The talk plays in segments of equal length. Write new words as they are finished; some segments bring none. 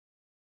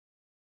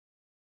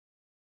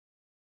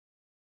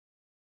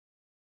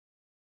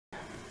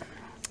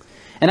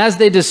And as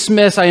they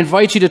dismiss, I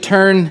invite you to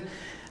turn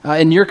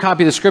in your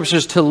copy of the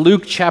scriptures to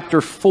Luke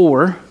chapter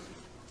 4.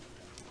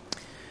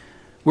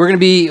 We're going to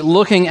be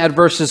looking at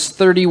verses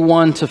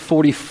 31 to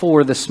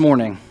 44 this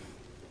morning.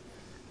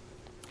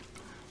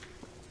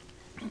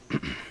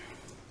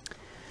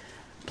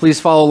 Please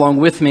follow along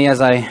with me as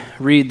I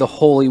read the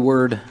holy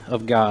word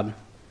of God.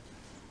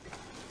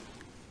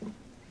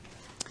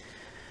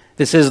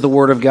 This is the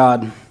word of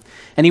God.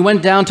 And he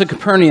went down to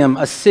Capernaum,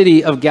 a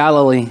city of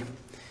Galilee,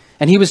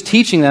 and he was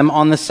teaching them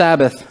on the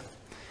Sabbath.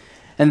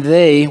 And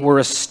they were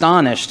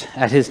astonished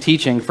at his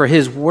teaching, for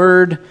his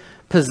word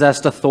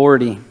possessed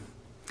authority.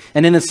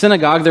 And in the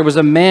synagogue there was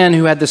a man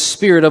who had the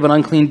spirit of an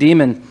unclean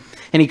demon,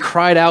 and he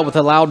cried out with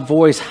a loud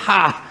voice,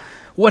 "Ha!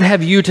 What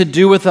have you to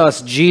do with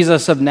us,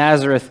 Jesus of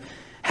Nazareth?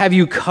 Have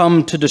you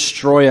come to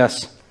destroy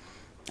us?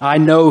 I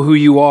know who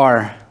you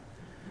are,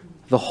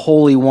 the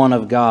Holy One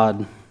of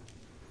God."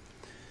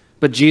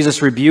 But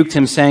Jesus rebuked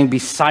him, saying, "Be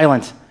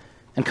silent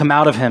and come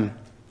out of him."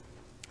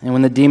 And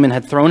when the demon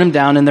had thrown him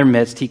down in their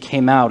midst, he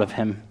came out of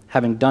him,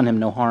 having done him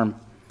no harm.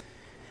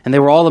 And they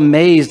were all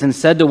amazed and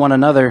said to one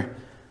another,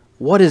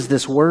 "What is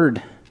this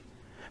word?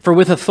 For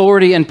with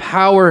authority and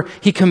power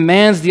he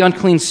commands the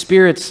unclean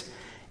spirits,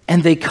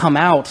 and they come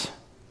out."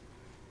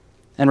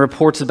 And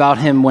reports about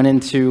him went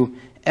into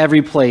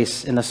every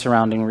place in the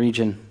surrounding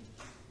region.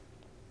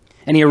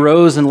 And he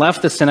arose and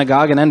left the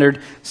synagogue and entered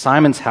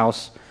Simon's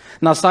house.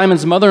 Now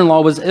Simon's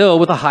mother-in-law was ill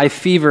with a high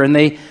fever, and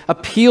they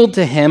appealed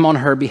to him on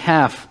her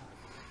behalf.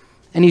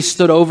 And he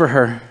stood over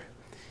her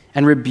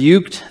and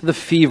rebuked the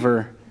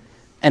fever,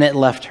 and it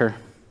left her.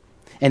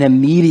 And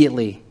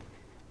immediately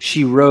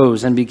she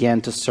rose and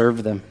began to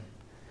serve them.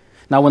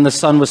 Now when the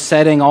sun was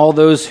setting, all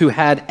those who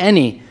had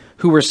any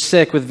who were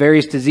sick with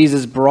various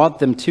diseases brought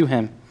them to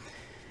him.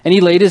 And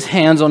he laid his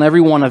hands on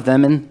every one of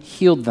them and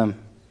healed them.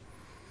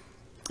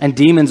 And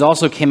demons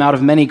also came out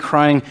of many,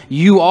 crying,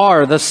 "You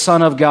are the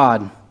Son of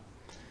God."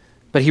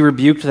 But he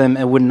rebuked them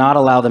and would not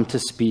allow them to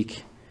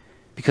speak,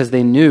 because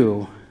they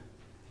knew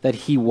that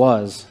he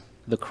was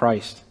the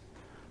Christ.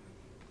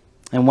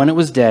 And when it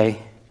was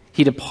day,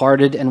 he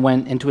departed and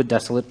went into a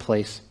desolate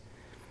place.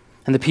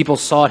 And the people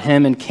sought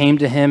him and came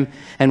to him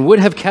and would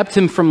have kept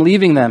him from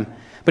leaving them.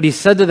 But he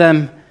said to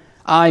them,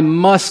 "I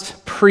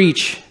must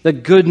preach the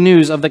good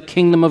news of the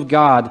kingdom of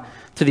God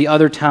to the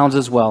other towns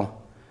as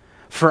well,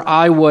 for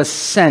I was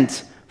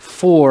sent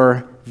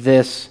for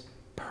this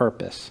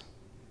purpose."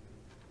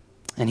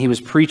 And he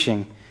was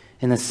preaching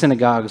in the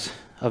synagogues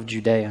of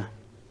Judea.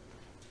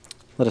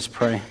 Let us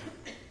pray.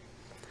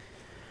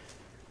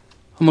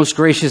 O most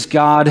gracious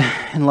God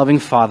and loving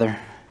Father,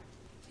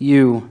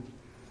 you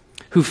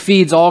who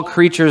feeds all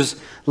creatures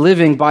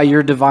living by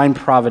your divine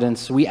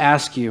providence, we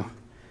ask you,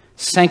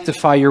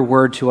 sanctify your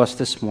word to us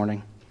this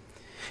morning.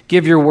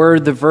 Give your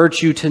word the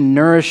virtue to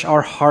nourish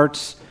our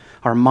hearts,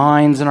 our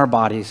minds, and our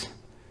bodies,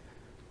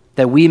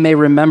 that we may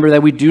remember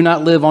that we do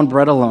not live on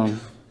bread alone,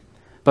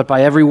 but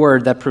by every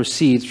word that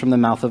proceeds from the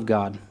mouth of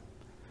God.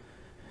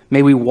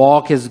 May we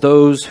walk as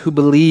those who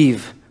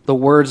believe the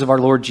words of our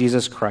Lord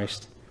Jesus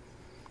Christ.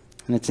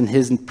 And it's in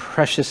his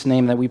precious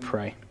name that we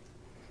pray.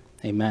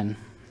 Amen.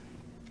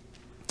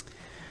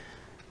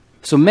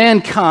 So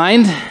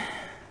mankind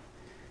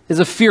is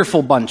a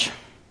fearful bunch.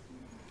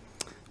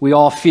 We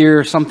all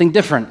fear something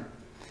different.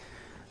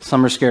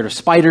 Some are scared of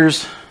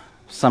spiders.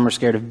 Some are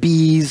scared of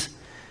bees.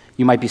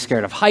 You might be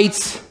scared of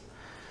heights.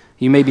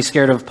 You may be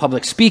scared of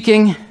public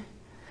speaking.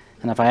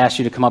 And if I asked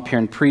you to come up here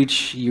and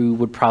preach, you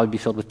would probably be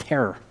filled with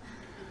terror.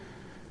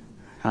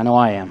 I know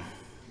I am.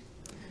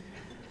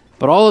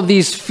 But all of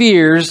these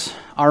fears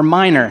are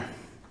minor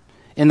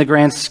in the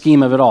grand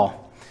scheme of it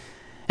all.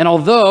 And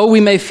although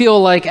we may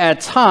feel like at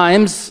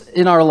times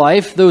in our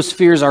life those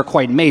fears are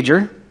quite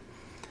major,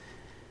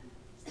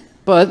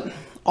 but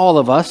all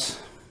of us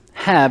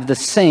have the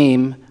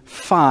same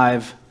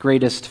 5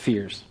 greatest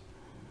fears.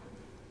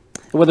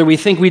 Whether we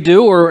think we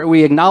do or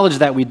we acknowledge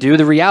that we do,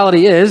 the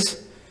reality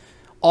is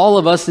all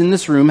of us in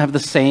this room have the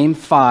same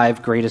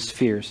 5 greatest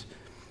fears.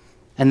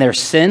 And they're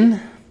sin,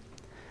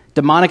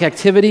 demonic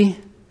activity,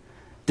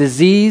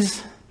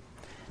 disease,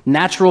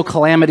 natural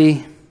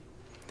calamity,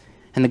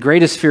 and the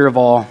greatest fear of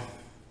all,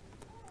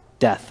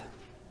 death.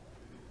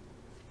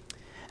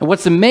 And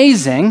what's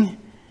amazing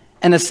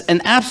and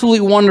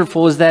absolutely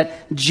wonderful is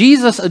that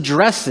Jesus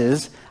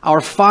addresses our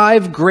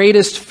 5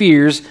 greatest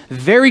fears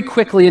very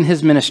quickly in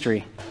his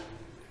ministry.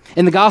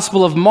 In the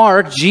Gospel of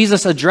Mark,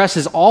 Jesus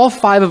addresses all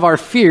 5 of our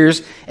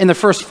fears in the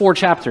first 4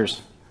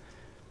 chapters.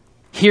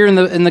 Here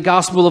in the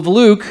Gospel of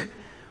Luke,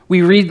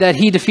 we read that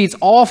he defeats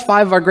all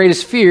 5 of our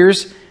greatest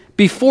fears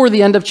before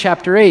the end of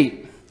chapter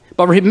 8.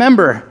 But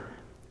remember,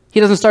 he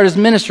doesn't start his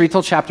ministry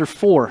till chapter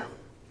 4.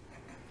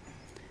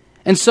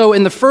 And so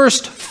in the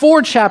first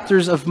 4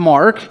 chapters of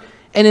Mark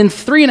and in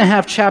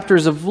 3.5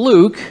 chapters of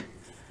Luke,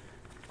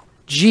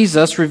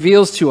 Jesus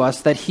reveals to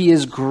us that he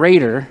is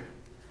greater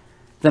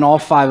than all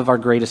 5 of our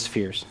greatest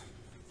fears.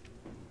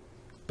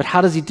 But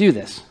how does he do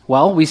this?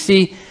 Well, we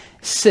see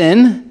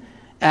sin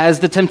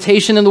as the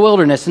temptation in the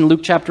wilderness in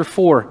Luke chapter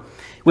 4.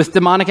 With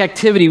demonic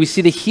activity, we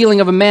see the healing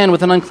of a man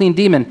with an unclean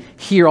demon.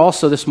 Here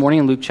also this morning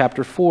in Luke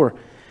chapter 4.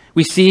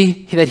 We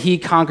see that he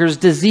conquers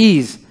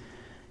disease.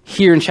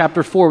 Here in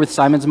chapter 4 with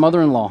Simon's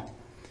mother-in-law.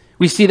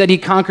 We see that he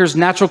conquers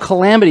natural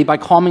calamity by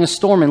calming a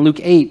storm in Luke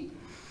 8.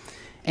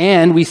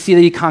 And we see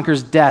that he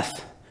conquers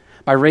death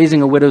by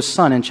raising a widow's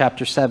son in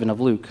chapter 7 of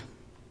Luke.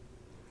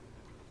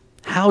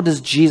 How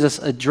does Jesus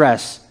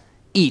address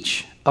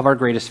each of our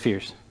greatest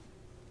fears?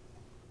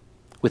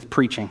 With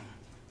preaching.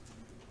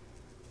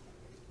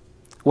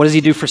 What does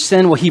he do for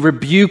sin? Well, he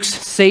rebukes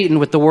Satan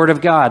with the word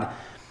of God.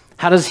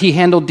 How does he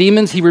handle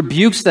demons? He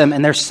rebukes them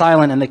and they're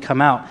silent and they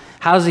come out.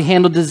 How does he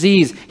handle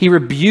disease? He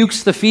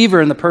rebukes the fever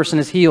and the person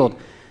is healed.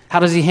 How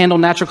does he handle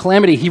natural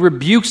calamity? He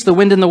rebukes the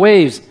wind and the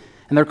waves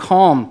and they're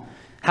calm.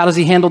 How does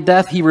he handle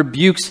death? He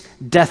rebukes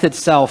death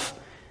itself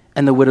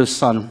and the widow's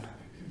son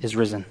is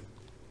risen.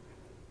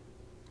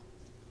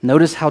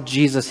 Notice how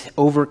Jesus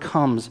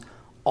overcomes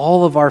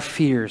all of our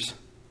fears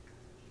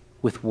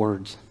with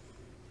words.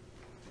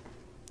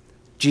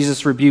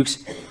 Jesus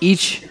rebukes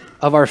each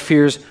of our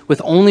fears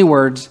with only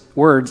words,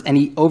 and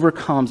he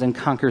overcomes and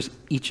conquers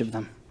each of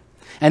them.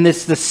 And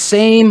it's the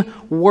same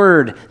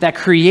word that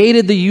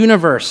created the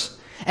universe,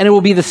 and it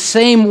will be the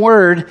same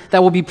word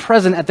that will be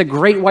present at the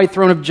great white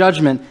throne of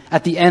judgment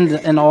at the end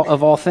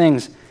of all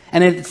things.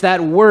 And it's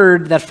that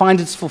word that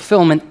finds its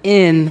fulfillment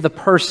in the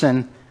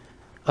person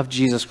of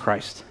Jesus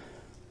Christ.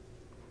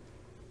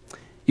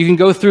 You can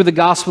go through the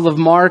Gospel of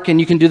Mark and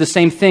you can do the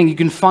same thing. You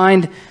can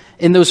find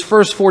in those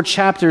first 4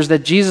 chapters that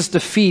Jesus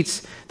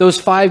defeats those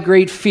 5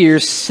 great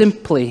fears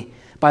simply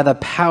by the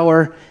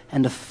power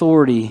and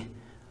authority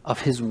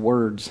of his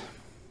words.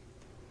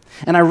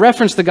 And I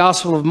reference the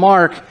Gospel of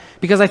Mark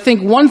because I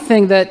think one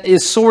thing that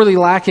is sorely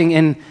lacking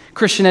in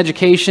Christian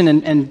education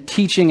and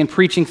teaching and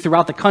preaching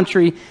throughout the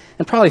country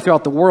and probably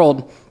throughout the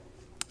world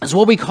is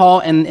what we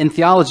call in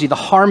theology the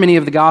harmony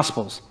of the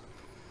Gospels.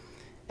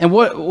 And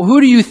who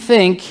do you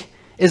think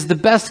is the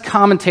best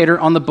commentator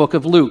on the book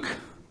of Luke?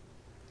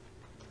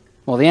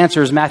 Well, the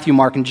answer is Matthew,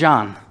 Mark, and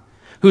John.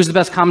 Who's the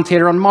best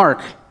commentator on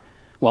Mark?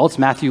 Well, it's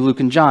Matthew, Luke,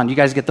 and John. You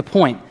guys get the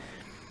point.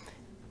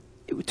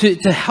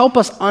 To help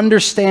us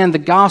understand the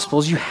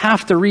Gospels, you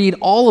have to read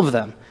all of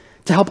them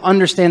to help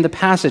understand the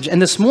passage.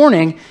 And this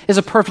morning is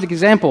a perfect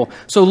example.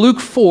 So Luke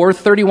 4,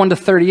 31 to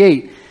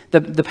 38,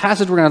 the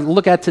passage we're going to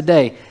look at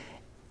today,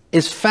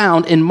 is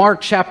found in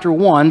Mark chapter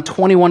 1,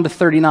 21 to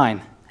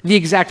 39. The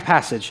exact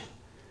passage.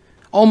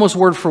 Almost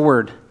word for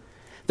word.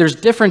 There's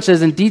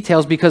differences in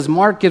details because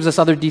Mark gives us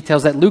other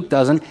details that Luke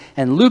doesn't,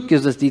 and Luke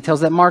gives us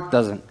details that Mark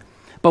doesn't.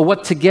 But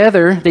what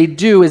together they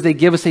do is they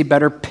give us a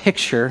better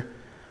picture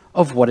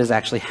of what is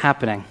actually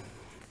happening.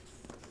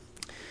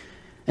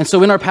 And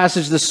so in our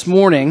passage this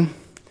morning,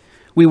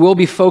 we will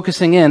be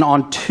focusing in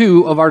on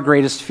 2 of our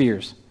greatest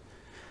fears: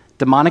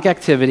 demonic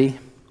activity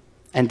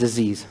and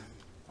disease.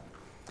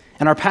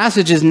 And our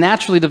passage is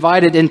naturally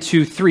divided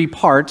into 3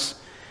 parts,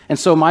 and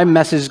so my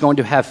message is going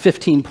to have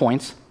 15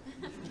 points.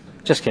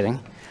 Just kidding.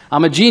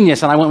 I'm a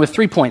genius, and I went with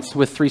 3 points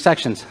with 3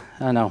 sections.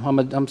 I know,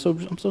 I'm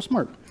so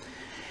smart.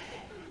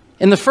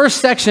 In the first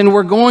section,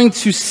 we're going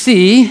to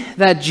see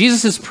that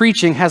Jesus'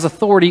 preaching has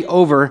authority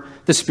over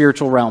the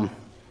spiritual realm.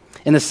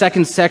 In the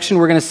second section,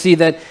 we're going to see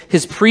that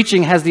his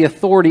preaching has the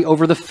authority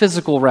over the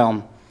physical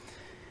realm.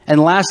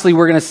 And lastly,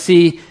 we're going to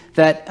see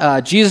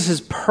that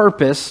Jesus'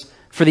 purpose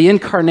for the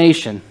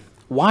incarnation.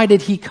 Why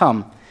did he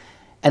come?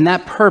 And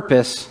that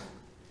purpose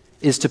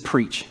is to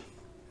preach.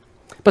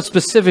 But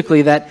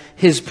specifically that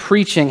his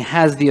preaching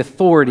has the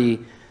authority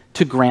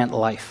to grant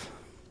life.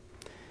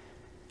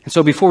 And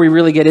so before we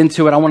really get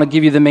into it, I want to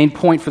give you the main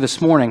point for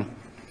this morning.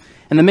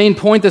 And the main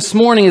point this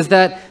morning is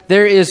that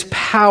there is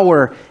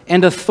power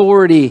and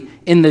authority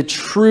in the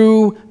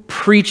true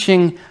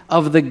preaching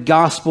of the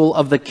gospel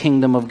of the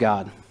kingdom of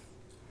God.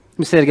 Let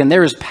me say it again.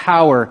 There is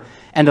power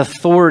and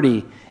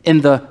authority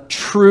in the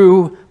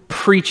true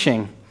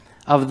preaching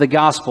of the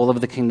gospel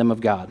of the kingdom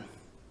of God.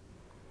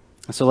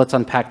 And so let's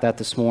unpack that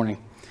this morning.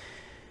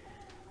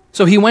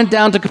 So he went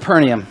down to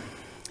Capernaum.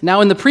 Now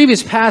in the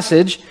previous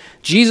passage,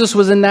 Jesus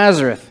was in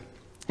Nazareth.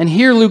 And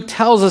here Luke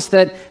tells us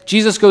that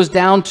Jesus goes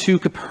down to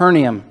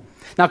Capernaum.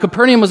 Now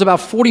Capernaum was about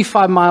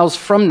 45 miles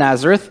from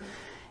Nazareth.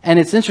 And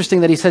it's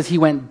interesting that he says he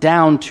went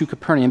down to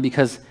Capernaum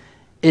because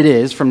it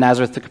is from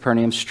Nazareth to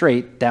Capernaum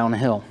straight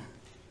downhill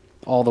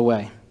all the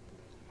way.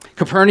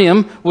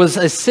 Capernaum was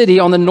a city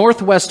on the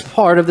northwest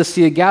part of the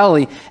Sea of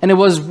Galilee. And it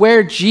was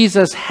where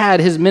Jesus had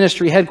his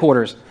ministry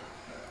headquarters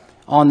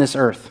on this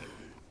earth.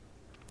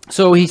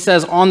 So he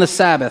says on the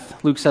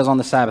Sabbath. Luke says on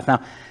the Sabbath.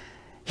 Now,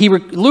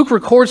 Luke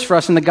records for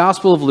us in the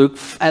Gospel of Luke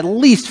at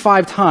least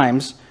 5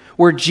 times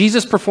where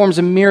Jesus performs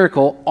a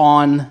miracle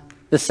on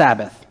the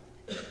Sabbath.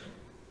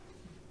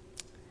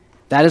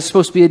 That is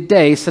supposed to be a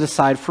day set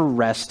aside for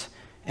rest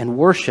and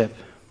worship.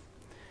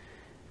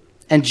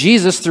 And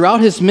Jesus,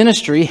 throughout his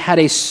ministry, had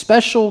a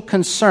special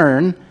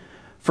concern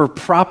for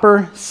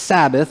proper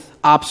Sabbath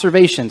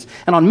observations.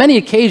 And on many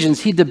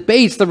occasions, he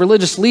debates the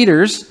religious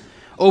leaders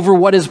over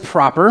what is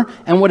proper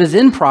and what is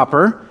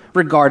improper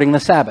regarding the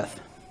Sabbath.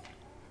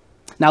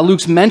 Now,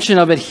 Luke's mention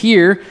of it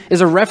here is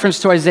a reference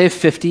to Isaiah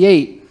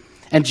 58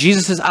 and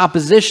Jesus'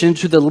 opposition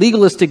to the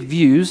legalistic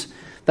views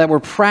that were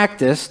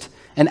practiced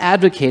and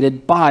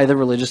advocated by the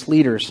religious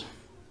leaders.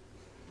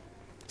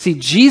 See,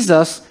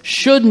 Jesus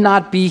should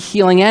not be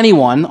healing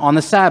anyone on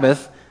the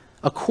Sabbath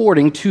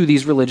according to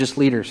these religious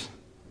leaders.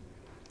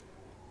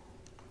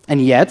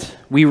 And yet,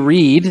 we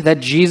read that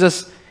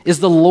Jesus is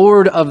the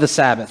Lord of the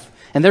Sabbath.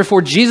 And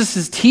therefore, Jesus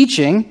is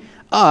teaching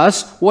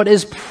us what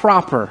is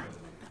proper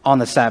on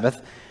the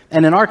Sabbath.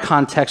 And in our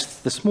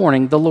context this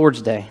morning, the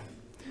Lord's Day.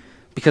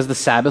 Because the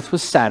Sabbath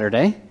was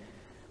Saturday,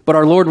 but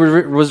our Lord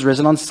was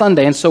risen on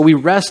Sunday. And so we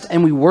rest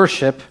and we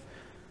worship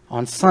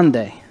on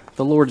Sunday,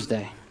 the Lord's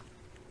Day.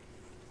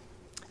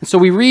 And so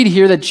we read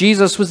here that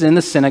Jesus was in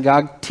the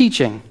synagogue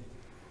teaching.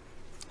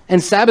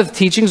 And Sabbath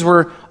teachings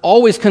were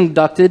always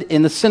conducted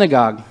in the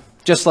synagogue,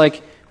 just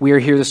like we are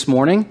here this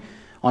morning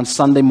on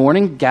Sunday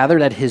morning,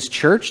 gathered at his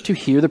church to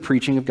hear the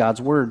preaching of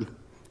God's word.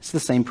 It's the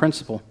same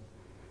principle.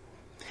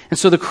 And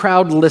so the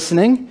crowd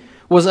listening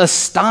was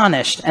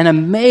astonished and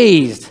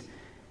amazed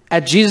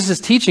at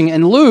Jesus' teaching.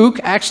 And Luke,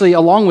 actually,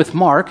 along with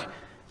Mark,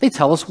 they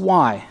tell us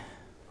why.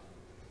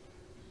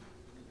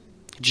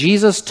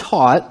 Jesus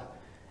taught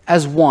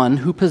as one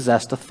who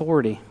possessed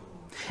authority.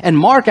 And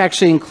Mark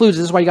actually includes,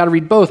 this is why you got to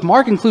read both.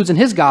 Mark includes in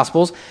his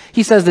Gospels,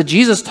 he says that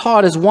Jesus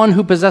taught as one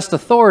who possessed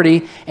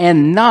authority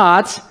and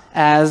not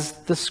as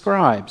the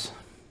scribes.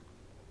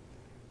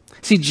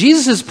 See,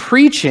 Jesus'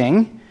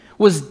 preaching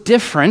was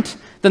different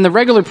than the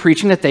regular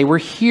preaching that they were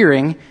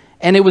hearing,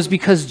 and it was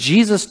because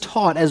Jesus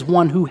taught as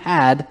one who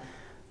had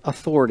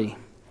authority.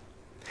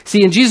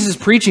 See, in Jesus'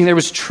 preaching, there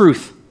was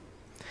truth.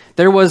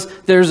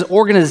 There's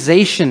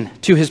organization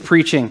to his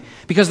preaching,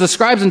 because the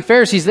scribes and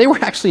Pharisees, they were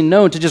actually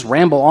known to just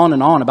ramble on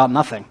and on about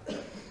nothing.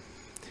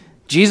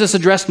 Jesus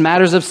addressed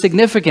matters of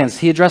significance.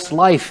 He addressed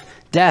life,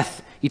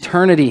 death,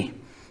 eternity,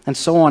 and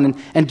so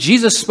on. And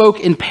Jesus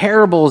spoke in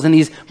parables and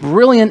these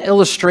brilliant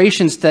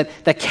illustrations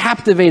that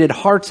captivated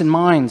hearts and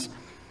minds.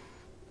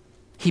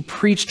 He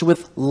preached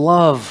with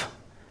love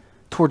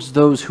towards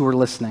those who were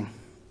listening.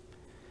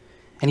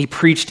 And he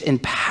preached in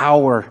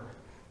power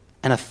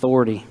and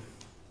authority.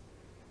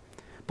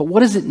 But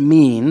what does it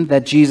mean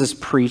that Jesus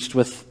preached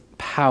with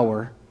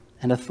power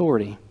and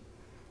authority?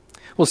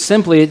 Well,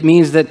 simply it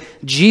means that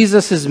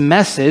Jesus'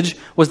 message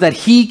was that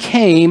he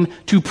came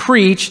to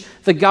preach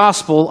the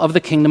gospel of the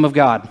kingdom of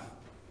God.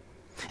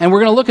 And we're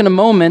going to look in a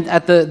moment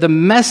at the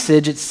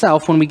message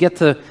itself when we get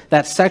to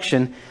that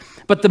section.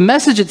 But the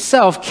message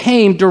itself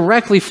came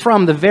directly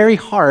from the very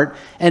heart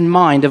and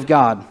mind of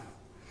God.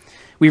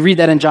 We read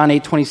that in John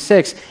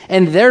 8:26.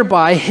 And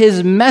thereby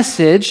his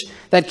message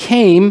that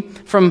came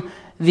from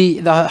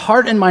the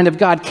heart and mind of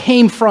God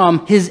came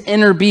from his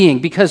inner being,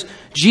 because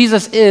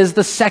Jesus is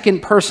the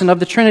second person of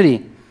the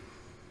Trinity.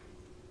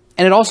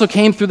 And it also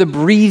came through the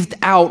breathed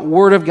out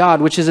word of God,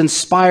 which is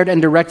inspired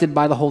and directed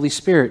by the Holy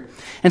Spirit.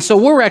 And so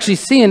what we're actually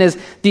seeing is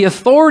the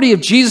authority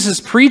of Jesus'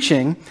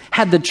 preaching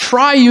had the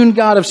triune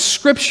God of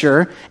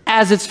Scripture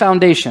as its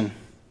foundation.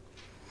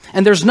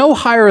 And there's no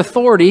higher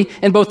authority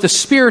in both the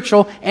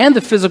spiritual and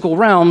the physical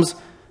realms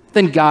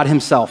than God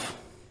himself.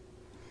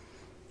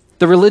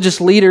 The religious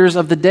leaders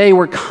of the day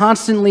were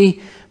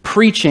constantly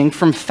preaching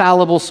from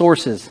fallible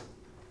sources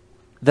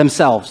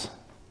themselves.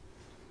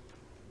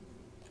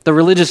 The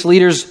religious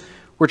leaders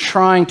were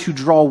trying to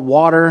draw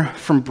water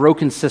from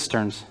broken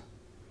cisterns.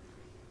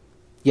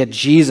 Yet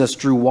Jesus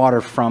drew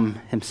water from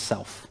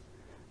himself,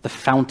 the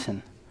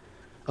fountain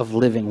of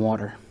living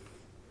water.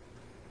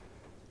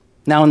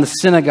 Now in the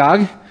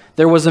synagogue,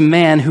 there was a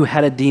man who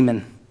had a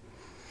demon.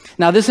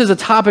 Now, this is a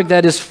topic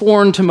that is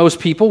foreign to most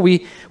people.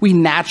 We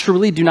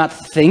naturally do not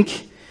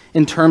think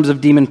in terms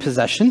of demon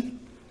possession.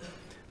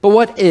 But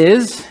what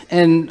is,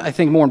 and I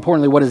think more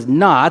importantly, what is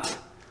not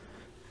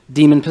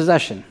demon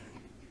possession?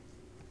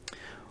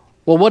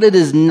 Well, what it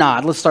is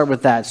not, let's start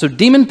with that. So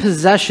demon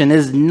possession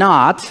is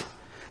not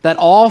that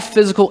all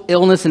physical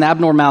illness and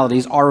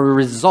abnormalities are a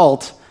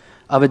result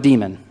of a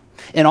demon.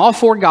 In all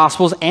four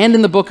Gospels and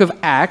in the book of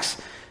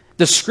Acts,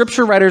 the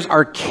scripture writers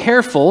are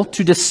careful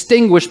to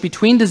distinguish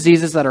between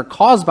diseases that are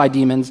caused by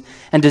demons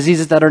and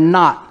diseases that are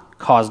not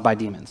caused by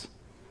demons.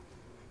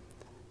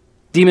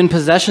 Demon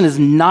possession is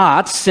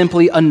not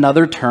simply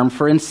another term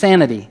for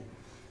insanity.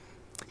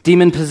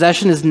 Demon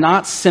possession is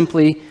not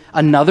simply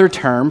another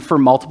term for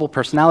multiple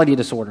personality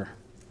disorder.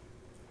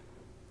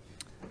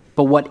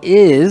 But what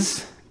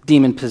is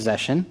demon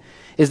possession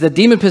is that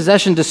demon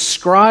possession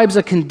describes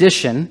a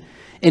condition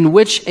in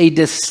which a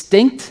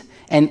distinct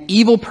and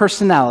evil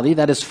personality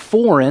that is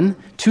foreign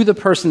to the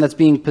person that's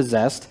being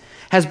possessed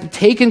has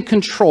taken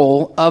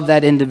control of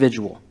that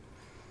individual.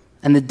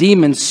 And the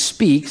demon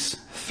speaks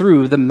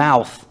through the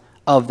mouth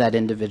of that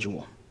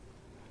individual.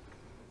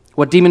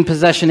 What demon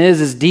possession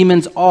is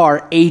demons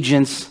are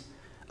agents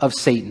of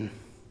Satan.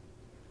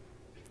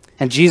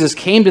 And Jesus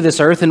came to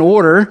this earth in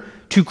order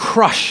to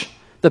crush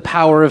the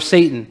power of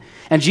Satan.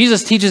 And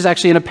Jesus teaches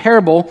actually in a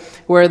parable,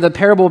 where the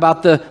parable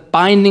about the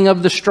binding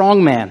of the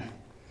strong man.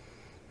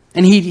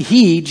 And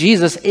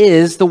Jesus,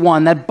 is the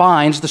one that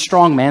binds the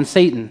strong man,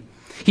 Satan.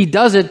 He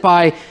does it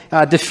by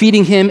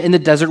defeating him in the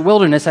desert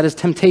wilderness at his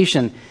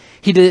temptation.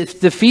 He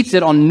defeats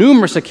it on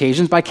numerous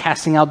occasions by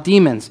casting out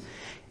demons.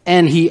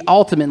 And he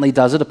ultimately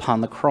does it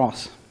upon the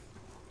cross.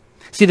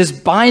 See, this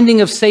binding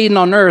of Satan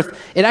on earth,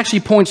 it actually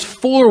points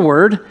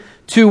forward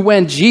to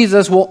when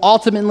Jesus will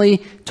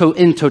ultimately,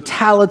 in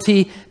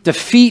totality,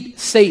 defeat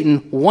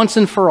Satan once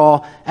and for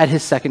all at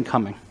his second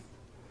coming.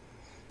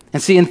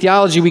 And see, in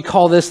theology, we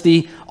call this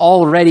the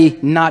already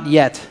not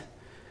yet.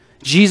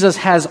 Jesus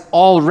has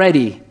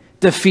already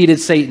defeated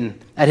Satan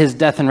at his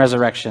death and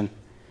resurrection,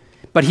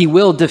 but he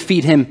will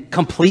defeat him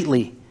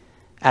completely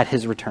at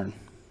his return.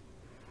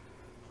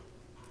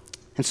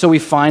 And so we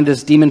find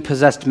this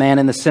demon-possessed man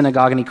in the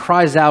synagogue, and he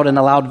cries out in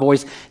a loud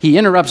voice. He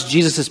interrupts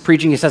Jesus'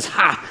 preaching. He says,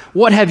 "Ha!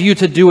 What have you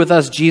to do with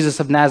us, Jesus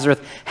of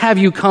Nazareth? Have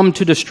you come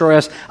to destroy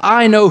us?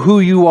 I know who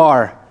you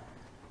are,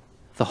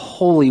 the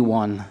Holy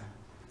One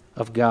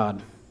of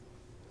God."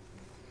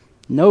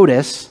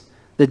 Notice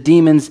the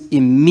demon's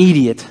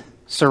immediate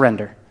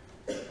surrender.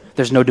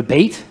 There's no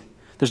debate.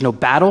 There's no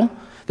battle.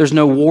 There's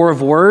no war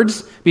of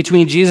words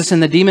between Jesus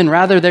and the demon.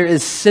 Rather, there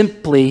is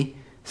simply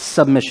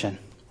submission.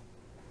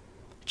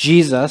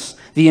 Jesus,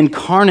 the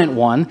incarnate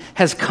one,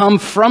 has come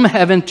from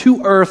heaven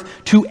to earth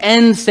to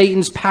end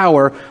Satan's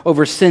power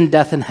over sin,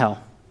 death, and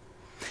hell.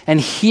 And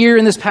here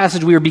in this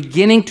passage, we are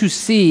beginning to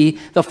see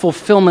the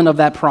fulfillment of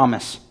that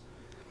promise.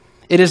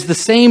 It is the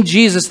same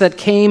Jesus that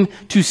came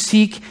to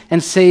seek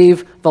and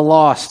save the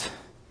lost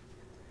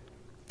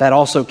that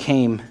also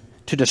came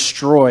to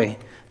destroy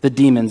the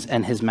demons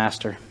and his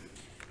master.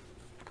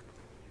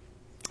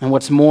 And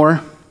what's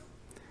more,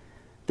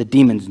 the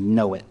demons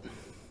know it.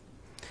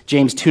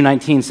 James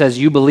 2:19 says,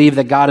 "You believe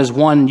that God is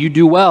one, you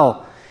do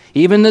well.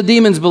 Even the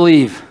demons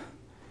believe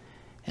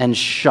and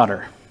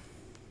shudder."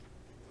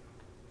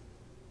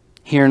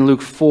 Here in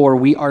Luke 4,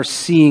 we are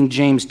seeing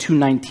James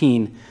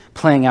 2:19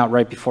 playing out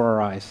right before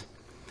our eyes.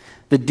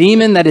 The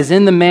demon that is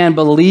in the man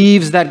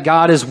believes that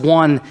God is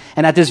one,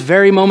 and at this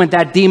very moment,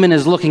 that demon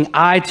is looking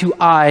eye to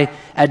eye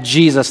at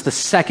Jesus, the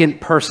second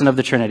person of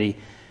the Trinity,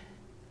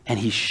 and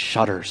he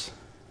shudders.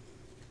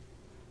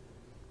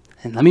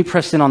 And let me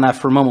press in on that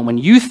for a moment. When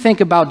you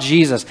think about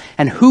Jesus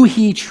and who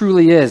he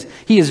truly is,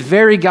 he is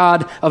very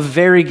God of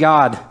very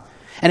God.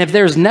 And if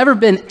there's never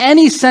been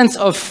any sense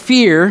of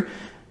fear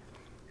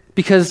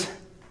because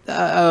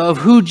of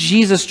who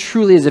Jesus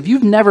truly is, if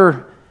you've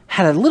never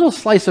had a little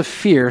slice of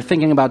fear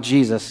thinking about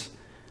Jesus,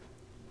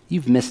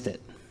 you've missed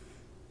it.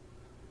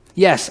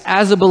 Yes,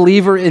 as a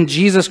believer in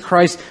Jesus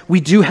Christ,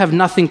 we do have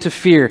nothing to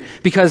fear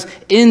because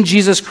in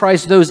Jesus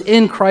Christ, those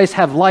in Christ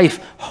have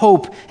life,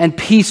 hope, and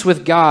peace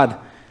with God.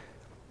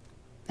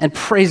 And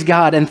praise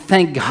God and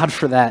thank God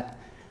for that.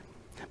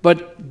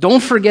 But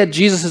don't forget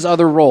Jesus'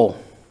 other role,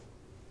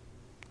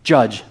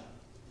 judge.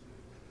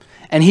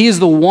 And he is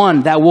the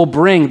one that will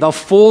bring the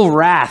full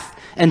wrath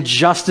and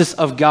justice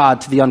of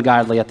God to the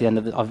ungodly at the end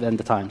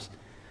of times.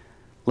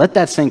 Let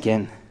that sink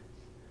in.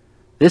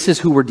 This is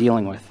who we're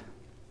dealing with.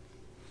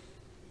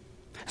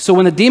 So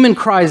when the demon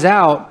cries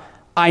out,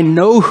 "I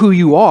know who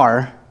you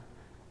are,"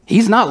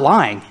 he's not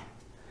lying.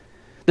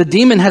 The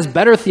demon has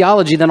better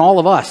theology than all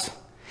of us.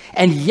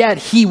 And yet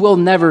he will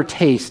never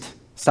taste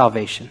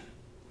salvation.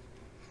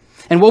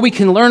 And what we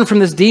can learn from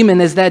this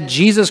demon is that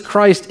Jesus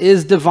Christ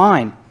is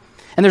divine.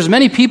 And there's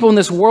many people in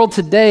this world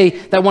today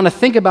that want to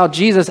think about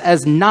Jesus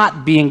as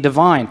not being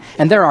divine.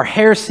 And there are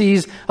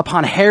heresies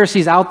upon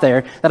heresies out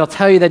there that'll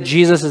tell you that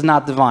Jesus is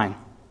not divine.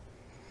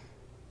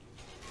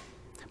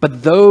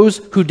 But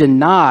those who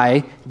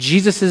deny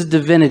Jesus'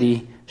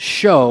 divinity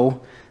show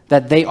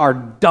that they are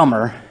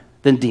dumber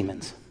than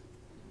demons.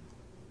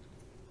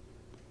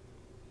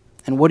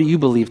 And what do you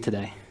believe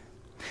today?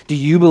 Do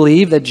you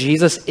believe that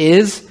Jesus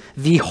is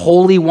the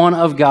Holy One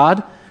of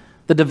God,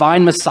 the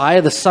divine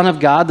Messiah, the Son of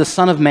God, the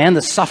Son of Man,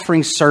 the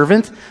suffering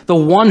servant, the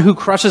one who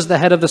crushes the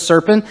head of the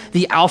serpent,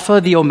 the Alpha,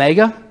 the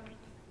Omega?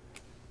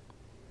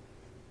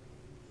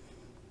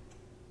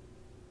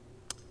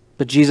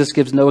 But Jesus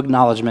gives no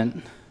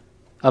acknowledgement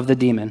of the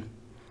demon.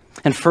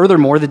 And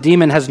furthermore, the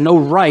demon has no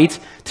right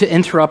to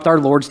interrupt our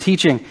Lord's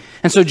teaching.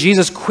 And so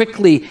Jesus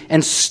quickly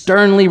and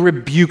sternly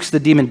rebukes the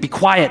demon. "Be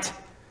quiet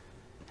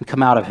and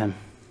come out of him."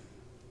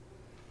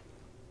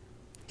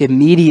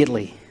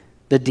 Immediately,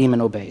 the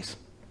demon obeys.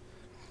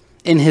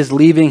 In his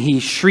leaving, he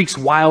shrieks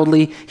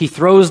wildly. He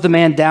throws the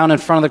man down in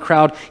front of the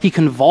crowd. He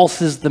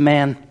convulses the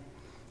man.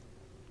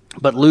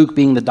 But Luke,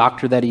 being the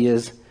doctor that he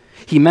is,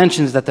 he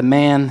mentions that the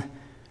man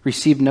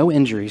received no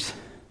injuries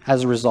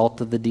as a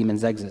result of the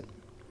demon's exit.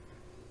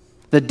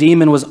 The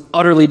demon was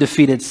utterly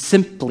defeated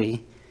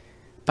simply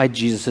by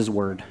Jesus'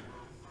 word.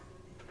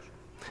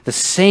 The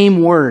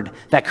same word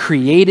that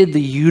created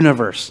the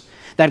universe,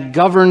 that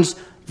governs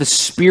the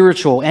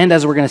spiritual, and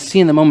as we're going to see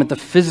in a moment, the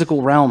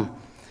physical realm,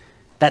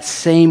 that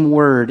same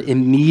word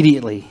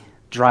immediately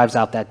drives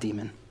out that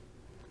demon.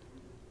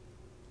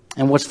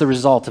 And what's the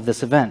result of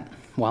this event?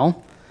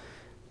 Well,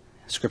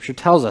 Scripture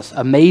tells us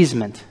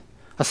amazement,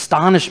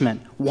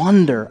 astonishment,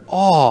 wonder,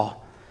 awe.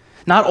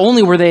 Not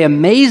only were they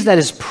amazed at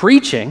his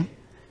preaching,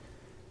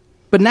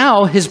 But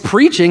now his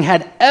preaching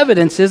had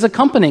evidences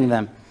accompanying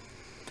them.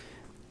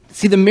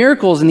 See, the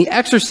miracles and the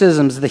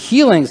exorcisms, the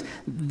healings,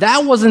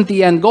 that wasn't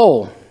the end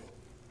goal.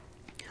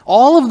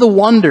 All of the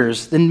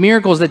wonders and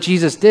miracles that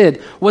Jesus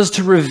did was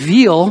to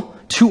reveal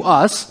to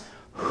us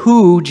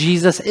who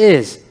Jesus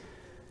is.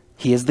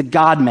 He is the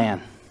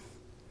God-man.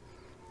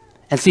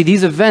 And see,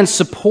 these events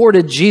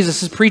supported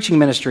Jesus' preaching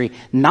ministry,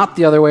 not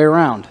the other way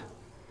around.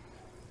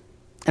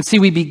 And see,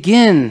 we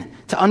begin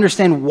to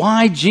understand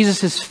why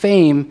Jesus'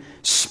 fame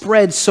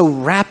spread so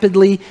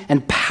rapidly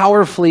and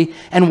powerfully,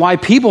 and why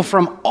people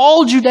from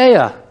all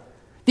Judea,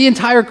 the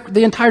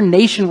entire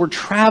nation, were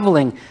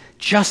traveling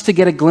just to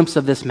get a glimpse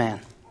of this man.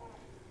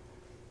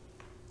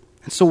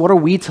 And so what are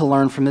we to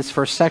learn from this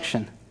first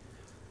section?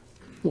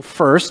 Well,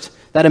 first,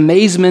 that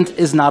amazement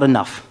is not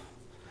enough.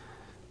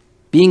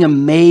 Being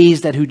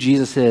amazed at who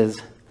Jesus is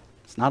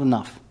not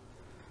enough,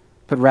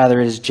 but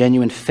rather it is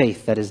genuine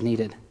faith that is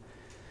needed.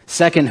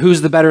 Second,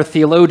 who's the better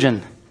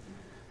theologian?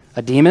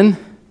 A demon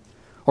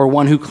or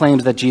one who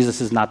claims that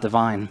Jesus is not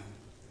divine?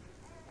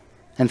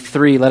 And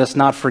three, let us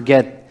not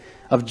forget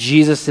of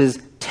Jesus'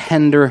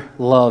 tender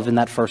love in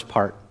that first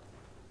part.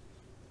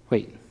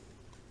 Wait,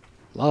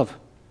 love.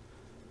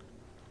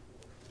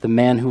 The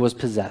man who was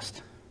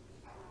possessed.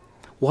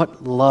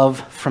 What love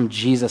from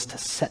Jesus to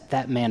set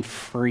that man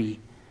free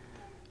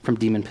from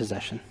demon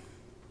possession.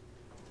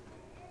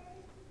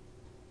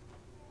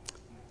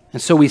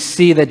 And so we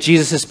see that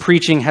Jesus'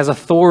 preaching has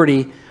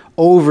authority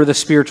over the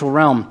spiritual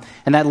realm.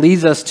 And that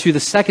leads us to the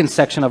second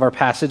section of our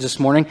passage this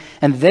morning.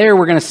 And there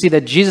we're going to see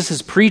that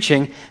Jesus'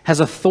 preaching has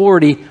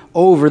authority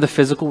over the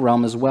physical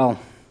realm as well.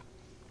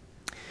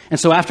 And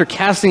so after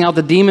casting out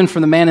the demon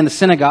from the man in the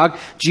synagogue,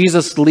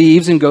 Jesus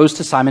leaves and goes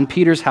to Simon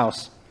Peter's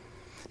house.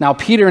 Now,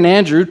 Peter and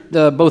Andrew,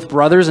 both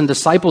brothers and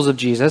disciples of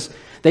Jesus,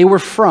 they were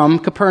from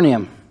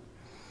Capernaum.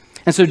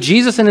 And so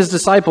Jesus and his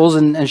disciples,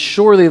 and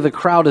surely the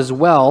crowd as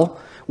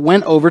well,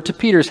 went over to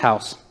Peter's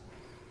house.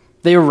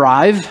 They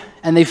arrive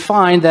and they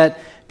find that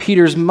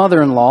Peter's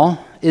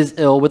mother-in-law is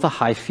ill with a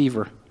high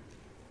fever.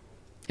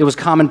 It was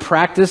common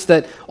practice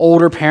that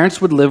older parents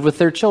would live with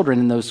their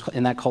children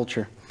in that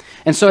culture.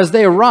 And so as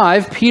they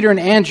arrive, Peter and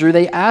Andrew,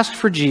 they asked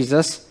for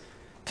Jesus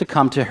to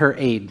come to her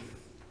aid.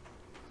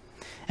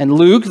 And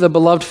Luke, the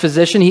beloved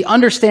physician, he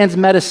understands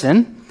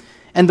medicine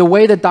and the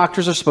way that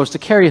doctors are supposed to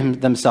carry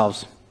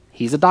themselves.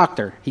 He's a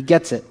doctor. He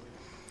gets it.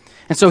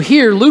 And so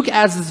here, Luke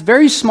adds this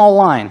very small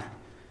line,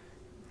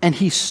 and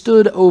he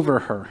stood over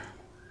her.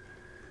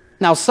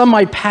 Now, some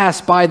might pass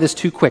by this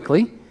too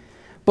quickly,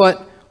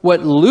 but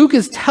what Luke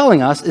is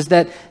telling us is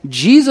that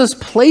Jesus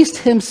placed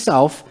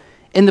himself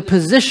in the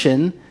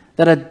position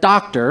that a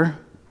doctor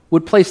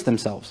would place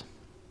themselves.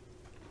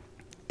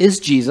 Is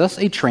Jesus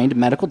a trained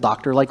medical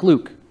doctor like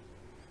Luke?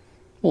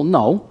 Well,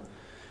 no.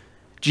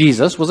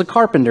 Jesus was a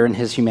carpenter in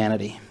his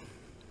humanity.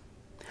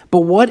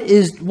 But what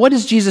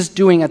is Jesus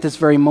doing at this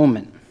very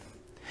moment?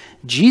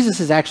 Jesus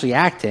is actually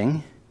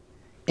acting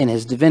in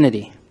his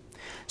divinity.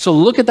 So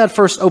look at that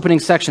first opening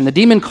section. The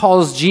demon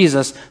calls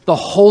Jesus the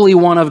Holy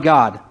One of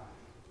God.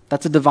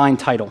 That's a divine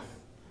title.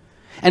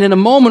 And in a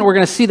moment, we're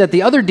going to see that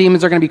the other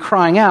demons are going to be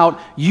crying out,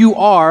 "You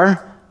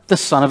are the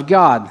Son of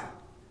God."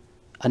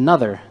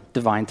 Another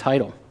divine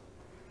title.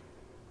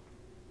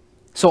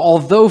 So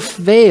although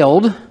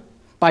veiled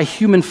by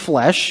human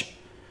flesh,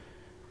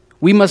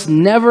 we must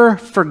never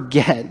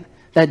forget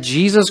that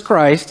Jesus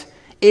Christ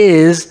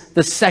is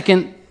the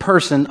second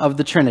person of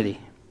the Trinity,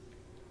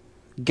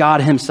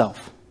 God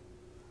himself.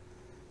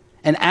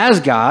 And as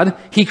God,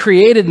 he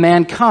created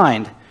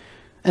mankind.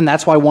 And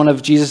that's why one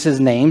of Jesus'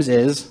 names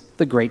is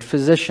the Great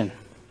Physician.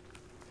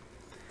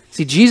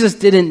 See, Jesus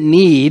didn't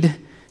need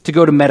to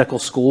go to medical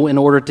school in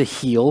order to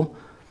heal.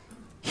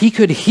 He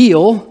could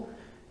heal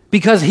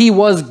because he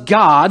was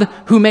God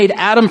who made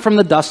Adam from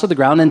the dust of the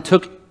ground and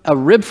took a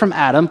rib from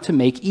Adam to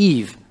make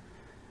Eve.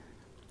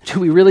 Do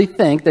we really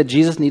think that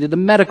Jesus needed a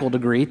medical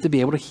degree to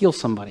be able to heal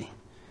somebody?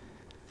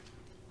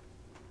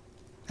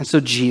 And so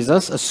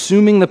Jesus,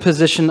 assuming the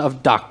position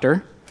of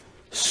doctor,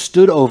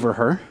 stood over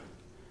her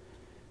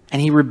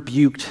and he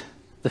rebuked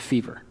the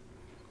fever.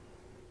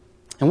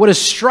 And what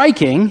is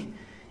striking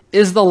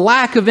is the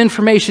lack of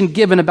information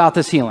given about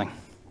this healing.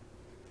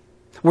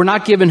 We're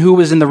not given who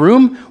was in the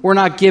room. We're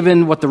not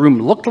given what the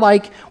room looked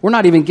like. We're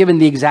not even given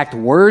the exact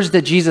words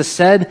that Jesus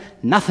said.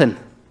 Nothing.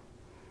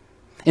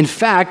 In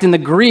fact, in the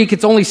Greek,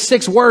 it's only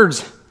 6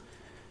 words.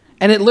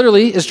 And it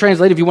literally is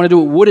translated, if you want to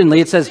do it woodenly,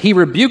 it says, he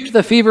rebuked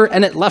the fever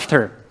and it left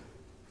her.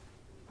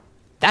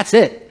 That's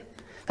it.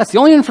 That's the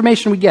only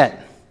information we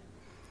get.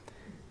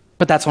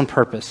 But that's on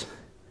purpose.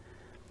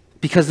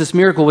 Because this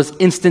miracle was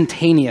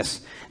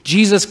instantaneous.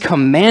 Jesus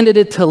commanded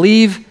it to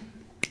leave,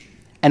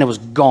 and it was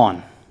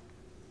gone.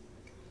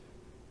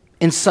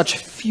 In such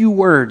few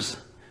words,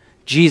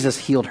 Jesus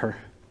healed her.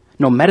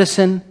 No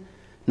medicine,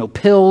 no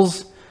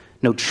pills,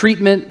 no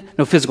treatment,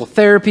 no physical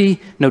therapy,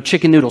 no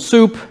chicken noodle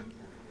soup.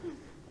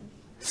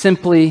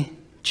 Simply,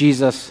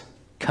 Jesus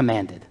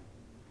commanded.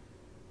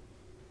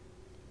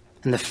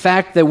 And the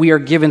fact that we are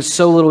given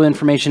so little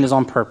information is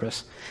on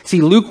purpose.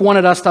 See, Luke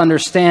wanted us to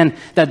understand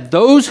that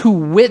those who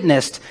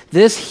witnessed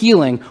this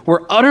healing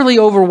were utterly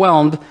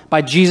overwhelmed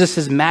by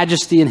Jesus'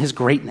 majesty and his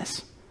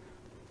greatness.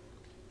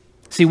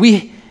 See,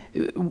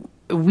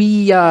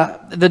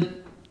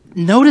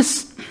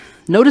 notice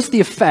the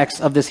effects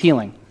of this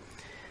healing.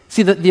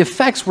 See, the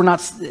effects were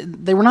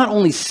not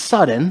only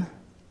sudden,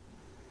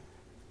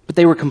 but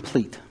they were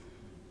complete.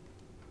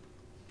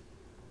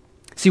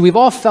 See, we've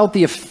all felt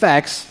the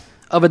effects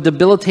of a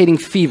debilitating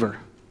fever: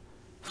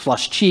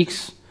 flushed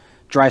cheeks,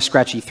 dry,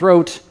 scratchy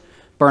throat,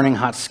 burning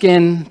hot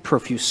skin,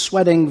 profuse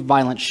sweating,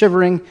 violent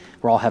shivering.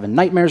 We're all having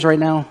nightmares right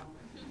now.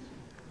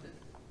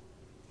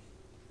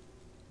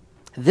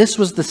 This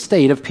was the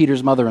state of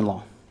Peter's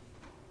mother-in-law.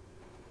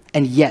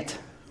 And yet,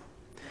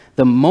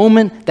 the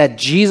moment that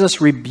Jesus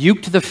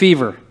rebuked the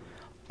fever,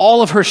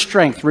 all of her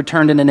strength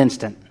returned in an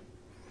instant.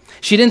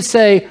 She didn't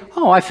say,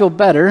 "Oh, I feel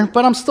better,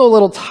 but I'm still a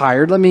little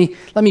tired. Let me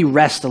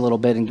rest a little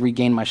bit and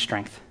regain my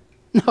strength."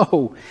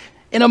 No.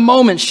 In a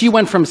moment, she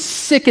went from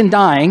sick and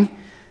dying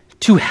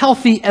to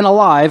healthy and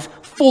alive,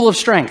 full of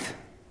strength.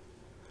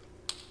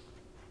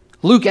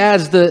 Luke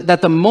adds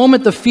that the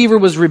moment the fever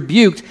was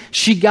rebuked,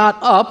 she got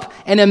up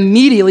and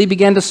immediately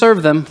began to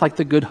serve them like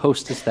the good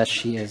hostess that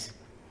she is.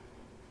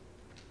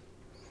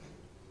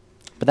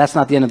 But that's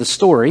not the end of the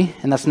story,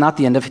 and that's not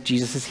the end of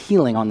Jesus'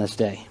 healing on this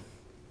day.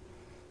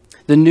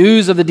 The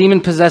news of the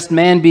demon-possessed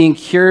man being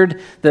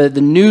cured, the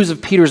news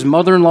of Peter's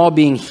mother-in-law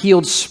being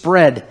healed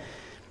spread.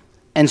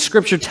 And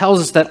Scripture tells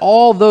us that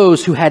all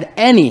those who had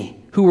any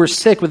who were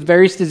sick with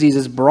various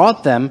diseases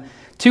brought them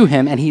to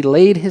him, and he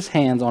laid his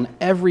hands on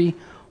every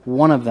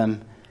one of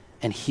them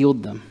and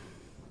healed them.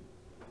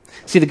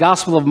 See, the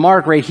Gospel of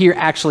Mark right here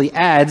actually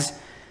adds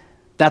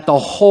that the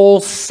whole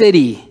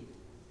city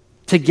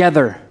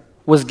together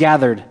was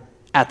gathered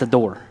at the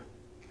door.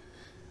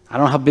 I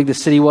don't know how big the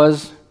city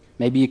was,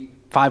 maybe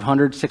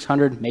 500,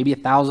 600, maybe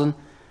 1,000.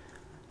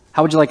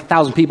 How would you like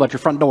 1,000 people at your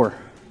front door?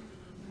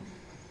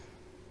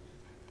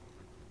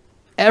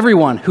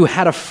 Everyone who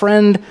had a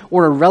friend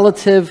or a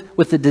relative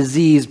with a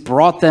disease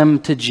brought them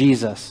to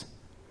Jesus,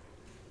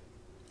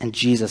 and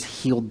Jesus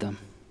healed them.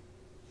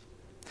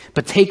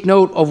 But take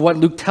note of what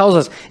Luke tells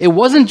us. It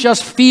wasn't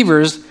just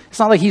fevers. It's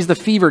not like he's the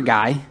fever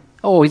guy.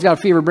 Oh, he's got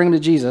a fever, bring him to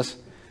Jesus.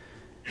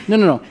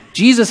 No.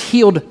 Jesus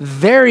healed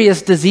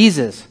various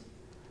diseases.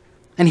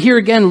 And here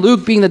again,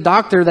 Luke, being the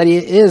doctor that he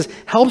is,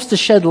 helps to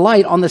shed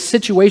light on the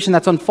situation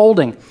that's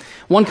unfolding.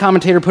 One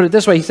commentator put it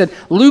this way. He said,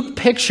 Luke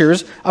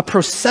pictures a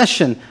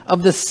procession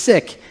of the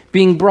sick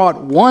being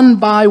brought one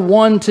by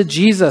one to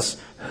Jesus,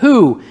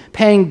 who,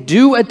 paying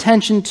due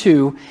attention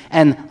to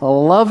and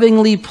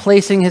lovingly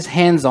placing his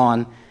hands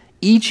on,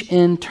 each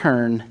in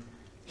turn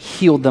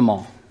healed them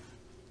all.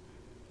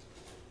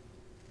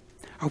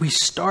 Are we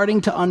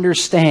starting to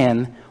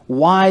understand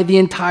why the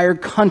entire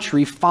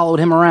country followed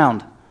him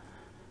around?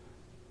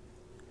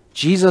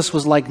 Jesus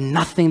was like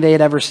nothing they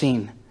had ever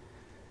seen,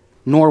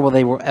 nor will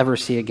they ever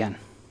see again.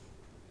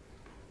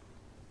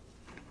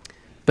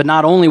 But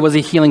not only was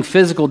he healing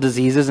physical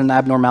diseases and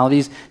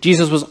abnormalities,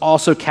 Jesus was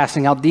also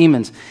casting out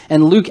demons.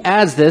 And Luke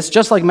adds this,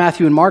 just like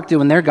Matthew and Mark do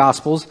in their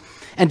Gospels,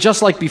 and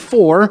just like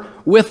before,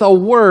 with a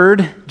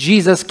word,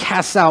 Jesus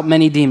casts out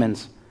many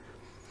demons.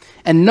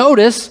 And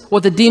notice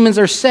what the demons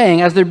are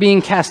saying as they're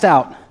being cast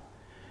out.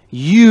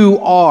 You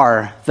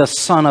are the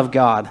Son of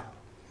God.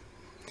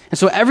 And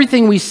so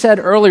everything we said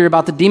earlier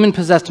about the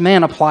demon-possessed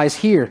man applies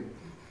here.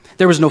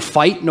 There was no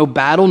fight, no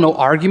battle, no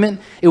argument.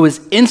 It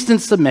was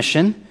instant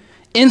submission,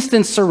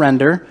 instant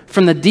surrender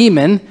from the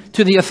demon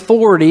to the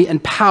authority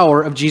and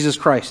power of Jesus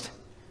Christ.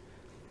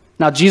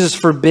 Now, Jesus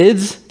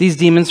forbids these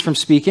demons from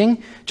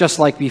speaking, just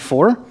like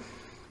before.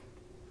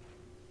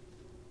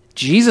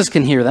 Jesus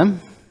can hear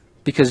them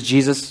because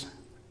Jesus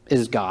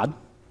is God.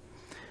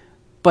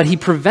 But he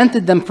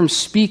prevented them from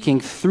speaking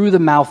through the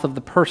mouth of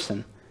the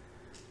person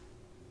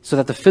so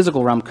that the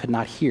physical realm could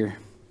not hear.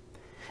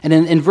 And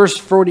in verse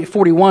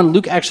 41,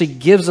 Luke actually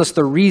gives us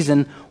the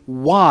reason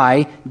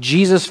why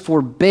Jesus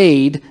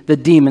forbade the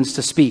demons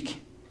to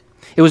speak.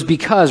 It was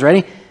because,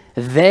 ready?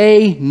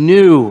 They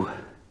knew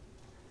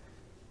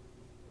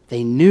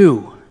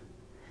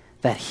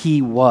that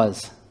he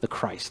was the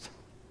Christ.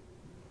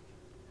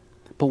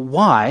 But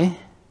why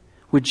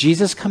would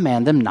Jesus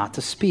command them not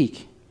to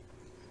speak?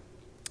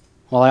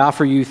 Well, I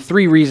offer you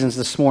 3 reasons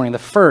this morning. The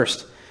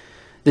first,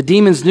 the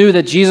demons knew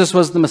that Jesus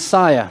was the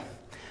Messiah.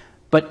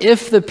 But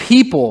if the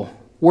people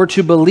were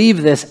to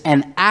believe this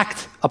and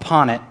act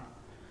upon it,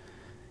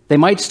 they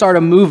might start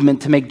a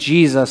movement to make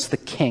Jesus the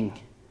king.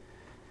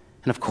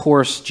 And of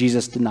course,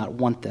 Jesus did not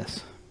want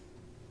this.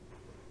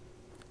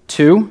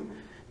 2,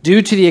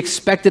 due to the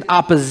expected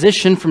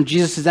opposition from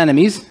Jesus'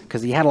 enemies,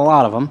 because he had a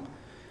lot of them,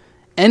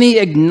 any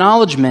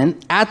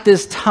acknowledgement at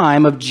this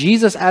time of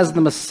Jesus as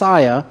the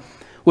Messiah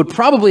would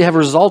probably have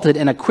resulted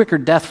in a quicker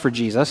death for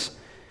Jesus,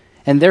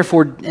 and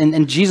therefore,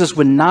 and Jesus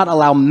would not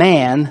allow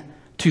man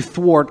to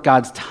thwart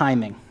God's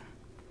timing.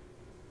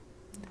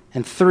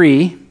 And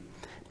 3,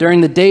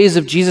 during the days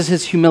of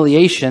Jesus'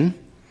 humiliation,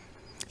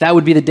 that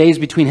would be the days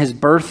between his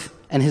birth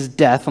and his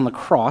death on the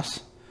cross,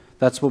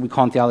 that's what we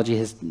call in theology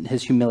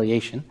his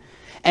humiliation,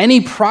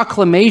 any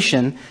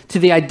proclamation to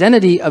the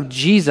identity of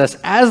Jesus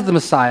as the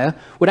Messiah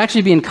would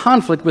actually be in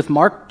conflict with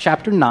Mark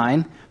chapter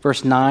 9,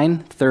 verse 9,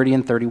 30,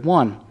 and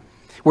 31,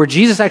 where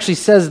Jesus actually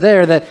says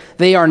there that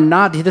they are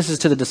not, this is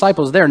to the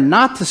disciples, they're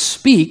not to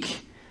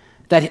speak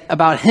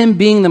about him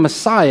being the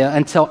Messiah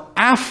until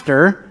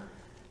after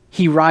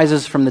he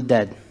rises from the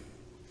dead.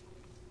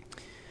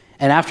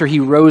 And after he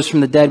rose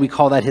from the dead, we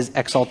call that his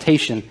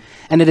exaltation.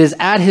 And it is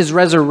at his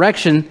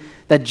resurrection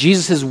that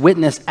Jesus'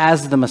 witness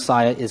as the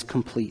Messiah is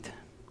complete.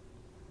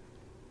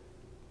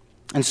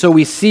 And so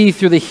we see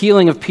through the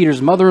healing of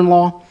Peter's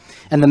mother-in-law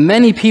and the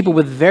many people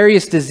with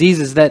various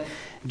diseases that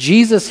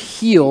Jesus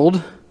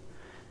healed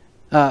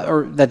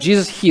through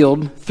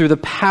the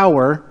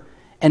power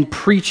and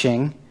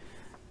preaching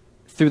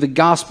through the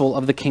gospel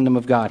of the kingdom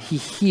of God. He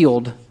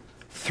healed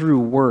through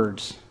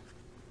words.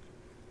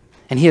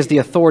 And he has the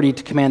authority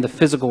to command the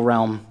physical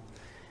realm,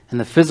 and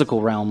the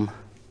physical realm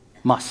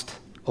must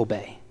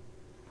obey.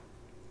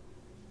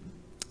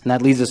 And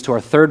that leads us to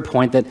our third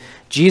point, that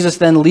Jesus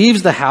then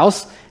leaves the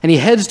house and he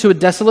heads to a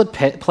desolate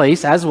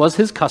place, as was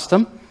his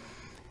custom.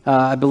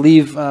 I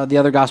believe the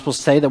other Gospels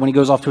say that when he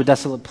goes off to a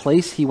desolate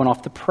place, he went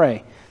off to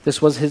pray.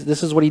 This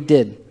is what he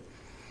did.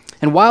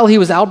 And while he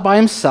was out by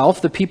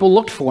himself, the people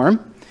looked for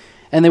him,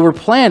 and they were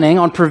planning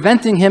on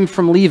preventing him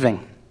from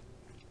leaving.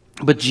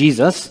 But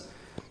Jesus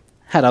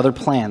had other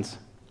plans.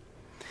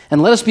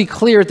 And let us be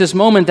clear at this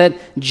moment that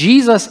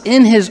Jesus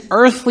in his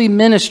earthly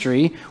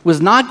ministry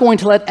was not going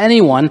to let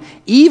anyone,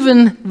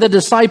 even the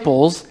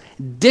disciples,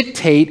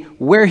 dictate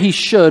where he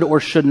should or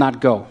should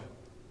not go.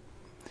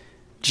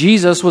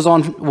 Jesus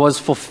was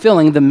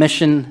fulfilling the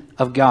mission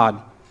of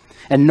God,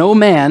 and no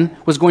man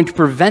was going to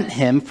prevent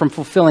him from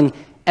fulfilling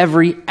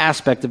every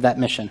aspect of that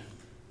mission.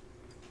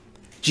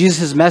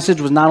 Jesus'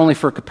 message was not only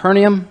for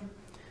Capernaum,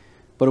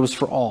 but it was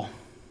for all.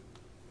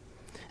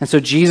 And so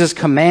Jesus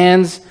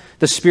commands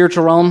the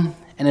spiritual realm,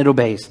 and it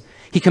obeys.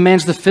 He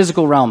commands the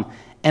physical realm,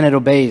 and it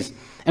obeys.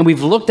 And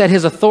we've looked at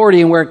his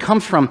authority and where it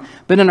comes from.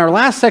 But in our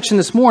last section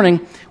this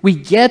morning, we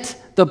get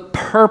the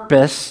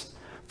purpose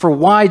for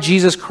why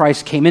Jesus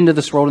Christ came into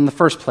this world in the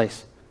first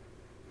place.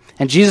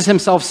 And Jesus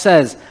himself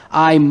says,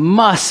 I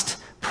must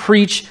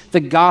preach the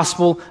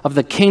gospel of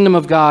the kingdom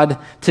of God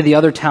to the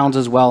other towns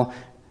as well,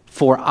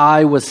 for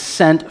I was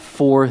sent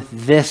for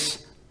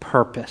this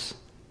purpose.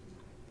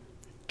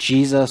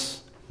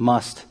 Jesus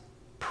must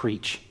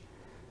preach.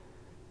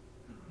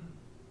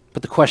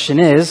 But the question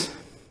is,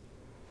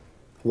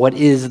 what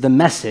is the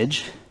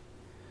message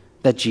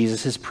that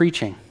Jesus is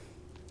preaching?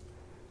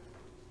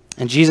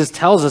 And Jesus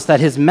tells us that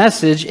his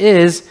message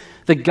is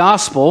the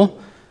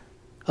gospel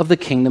of the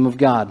kingdom of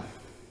God.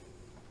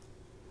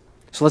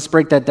 So let's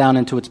break that down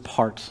into its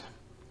parts.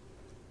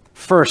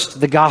 First,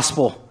 the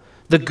gospel,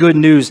 the good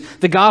news.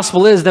 The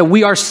gospel is that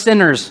we are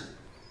sinners,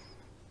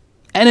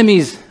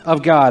 enemies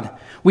of God.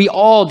 We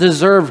all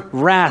deserve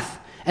wrath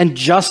and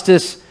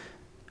justice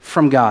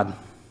from God.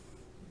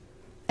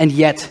 And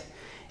yet,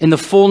 in the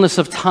fullness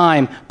of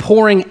time,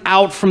 pouring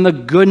out from the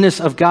goodness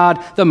of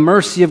God, the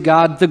mercy of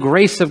God, the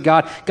grace of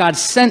God, God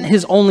sent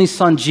his only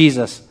son,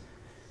 Jesus,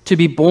 to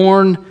be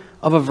born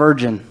of a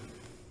virgin.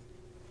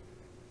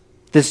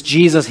 This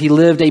Jesus, he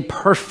lived a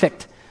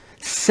perfect,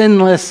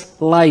 sinless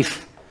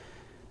life,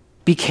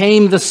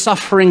 became the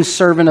suffering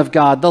servant of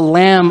God, the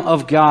Lamb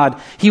of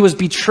God. He was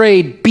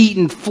betrayed,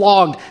 beaten,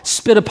 flogged,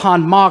 spit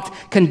upon,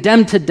 mocked,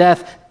 condemned to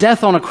death,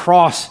 death on a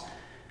cross,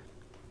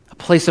 a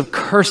place of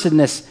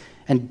cursedness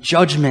and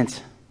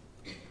judgment.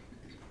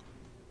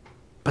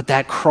 But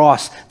that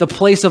cross, the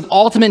place of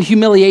ultimate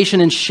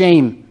humiliation and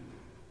shame,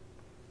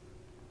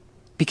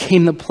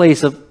 became the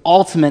place of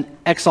ultimate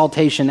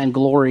exaltation and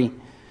glory.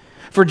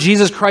 For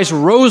Jesus Christ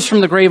rose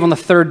from the grave on the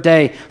third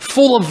day,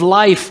 full of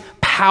life,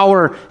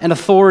 power, and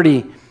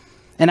authority.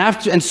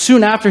 And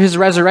soon after his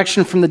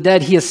resurrection from the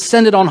dead, he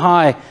ascended on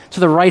high to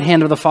the right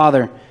hand of the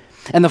Father.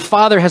 And the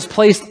Father has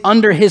placed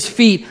under his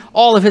feet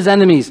all of his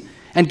enemies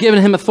and given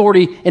him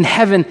authority in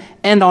heaven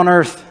and on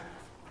earth.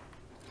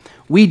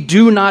 We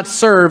do not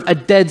serve a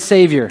dead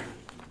Savior.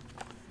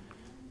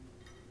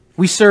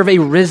 We serve a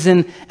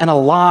risen and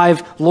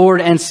alive Lord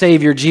and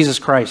Savior, Jesus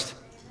Christ.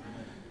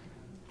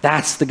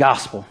 That's the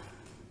gospel.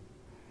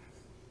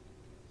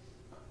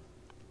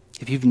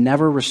 If you've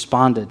never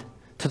responded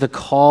to the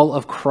call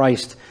of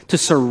Christ to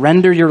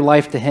surrender your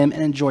life to him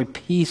and enjoy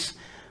peace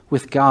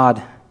with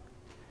God,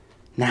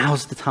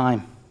 now's the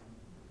time.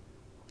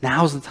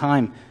 Now's the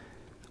time.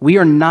 We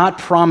are not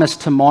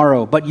promised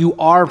tomorrow, but you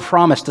are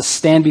promised to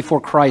stand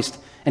before Christ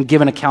and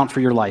give an account for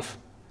your life.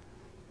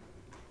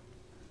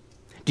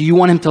 Do you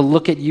want him to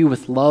look at you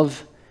with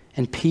love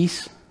and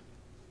peace,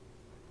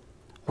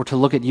 or to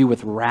look at you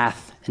with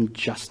wrath and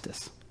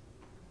justice?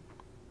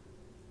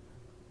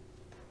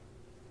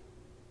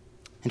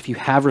 And if you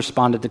have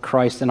responded to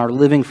Christ and are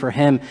living for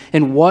him,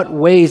 in what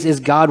ways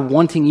is God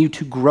wanting you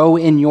to grow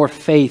in your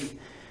faith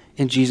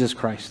in Jesus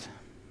Christ?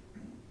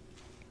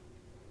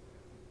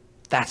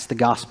 That's the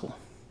gospel.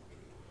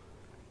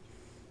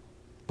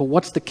 But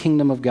what's the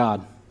kingdom of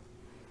God?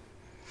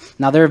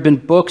 Now, there have been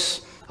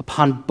books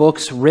upon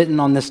books written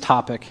on this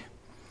topic.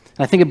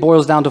 And I think it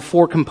boils down to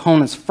 4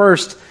 components.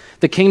 First,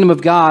 the kingdom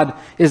of God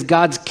is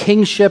God's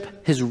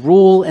kingship, his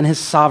rule, and his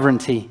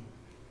sovereignty.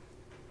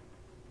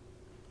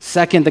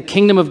 Second, the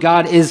kingdom of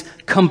God is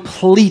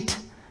complete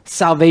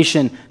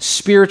salvation,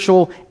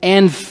 spiritual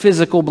and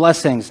physical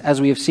blessings,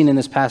 as we have seen in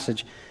this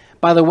passage.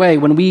 By the way,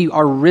 when we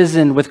are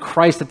risen with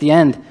Christ at the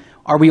end,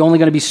 are we only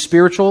going to be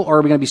spiritual, or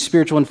are we going to be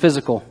spiritual and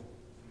physical?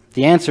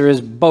 The answer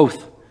is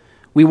both.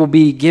 We will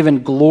be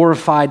given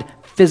glorified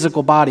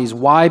physical bodies.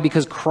 Why?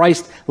 Because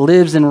Christ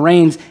lives and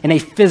reigns in a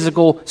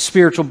physical,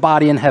 spiritual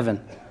body in heaven.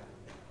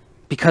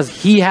 Because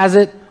he has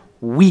it,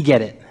 we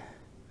get it.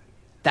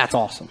 That's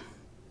awesome.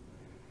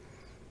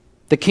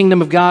 The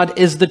kingdom of God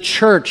is the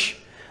church,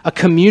 a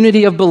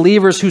community of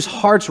believers whose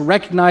hearts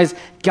recognize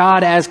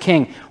God as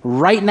king.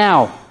 Right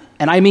now,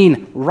 and I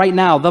mean right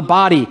now, the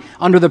body,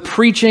 under the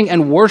preaching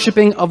and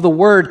worshiping of the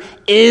word,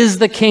 is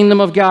the kingdom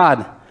of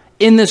God.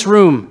 In this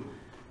room,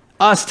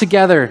 us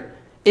together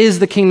is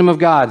the kingdom of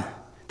God.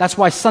 That's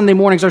why Sunday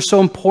mornings are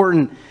so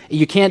important.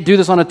 You can't do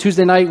this on a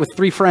Tuesday night with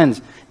 3 friends.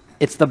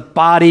 It's the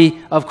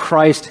body of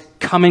Christ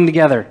coming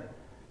together.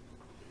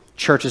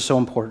 Church is so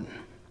important.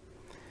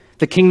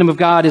 The kingdom of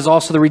God is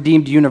also the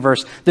redeemed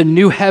universe. The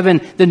new heaven,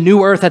 the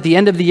new earth at the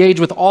end of the age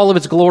with all of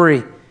its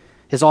glory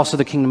is also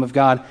the kingdom of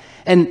God.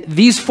 And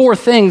these 4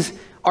 things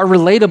are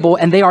relatable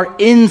and they are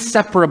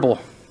inseparable.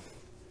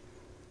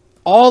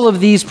 All of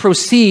these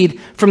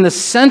proceed from the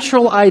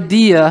central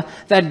idea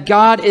that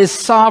God is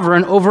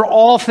sovereign over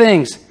all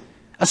things,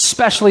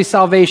 especially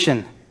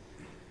salvation.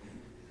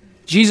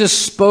 Jesus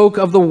spoke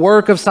of the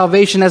work of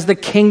salvation as the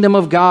kingdom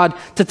of God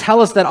to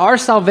tell us that our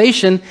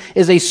salvation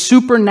is a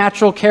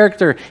supernatural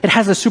character. It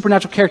has a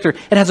supernatural character.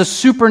 It has a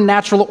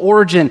supernatural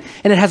origin,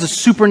 and it has a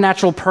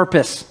supernatural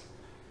purpose.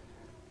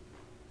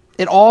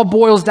 It all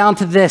boils down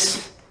to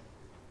this: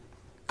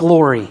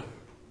 glory.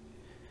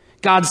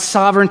 God's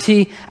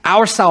sovereignty,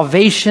 our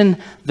salvation,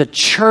 the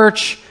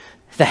church,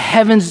 the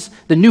heavens,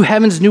 the new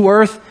heavens, new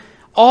earth,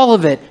 all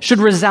of it should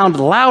resound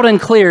loud and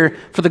clear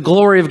for the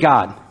glory of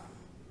God.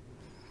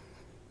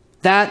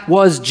 That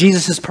was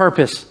Jesus'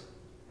 purpose,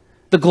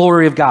 the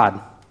glory of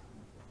God.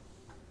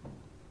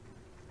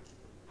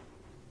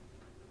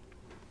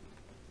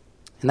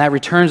 And that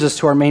returns us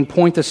to our main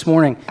point this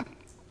morning,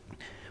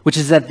 which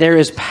is that there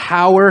is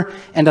power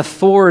and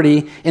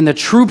authority in the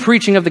true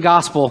preaching of the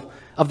gospel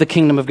of the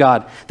kingdom of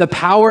God. The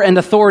power and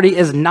authority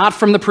is not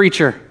from the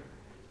preacher.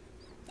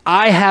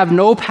 I have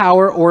no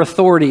power or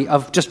authority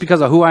just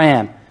because of who I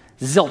am.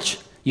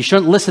 Zilch. You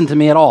shouldn't listen to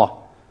me at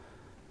all.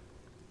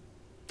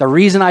 The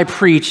reason I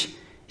preach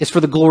is for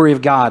the glory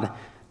of God.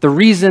 The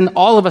reason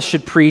all of us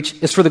should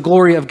preach is for the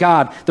glory of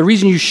God. The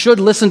reason you should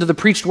listen to the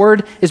preached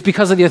word is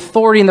because of the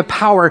authority and the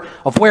power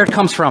of where it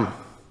comes from.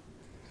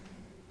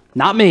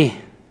 Not me.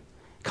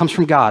 It comes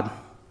from God.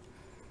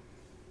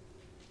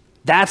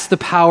 That's the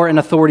power and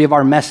authority of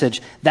our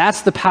message.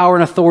 That's the power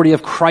and authority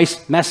of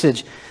Christ's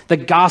message, the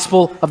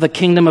gospel of the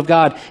kingdom of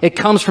God. It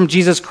comes from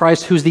Jesus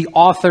Christ, who's the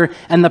author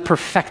and the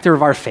perfecter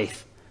of our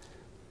faith.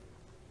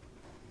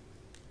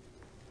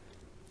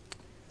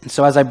 And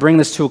so as I bring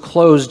this to a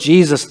close,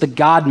 Jesus, the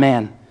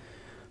God-man,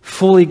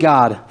 fully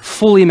God,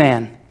 fully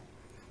man,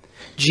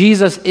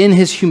 Jesus in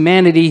his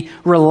humanity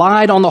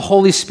relied on the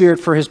Holy Spirit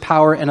for his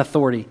power and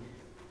authority.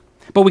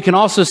 But we can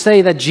also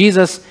say that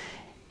Jesus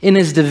in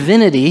his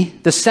divinity,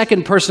 the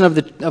second person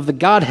of the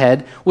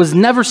Godhead, was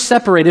never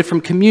separated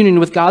from communion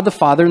with God the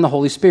Father and the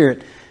Holy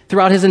Spirit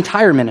throughout his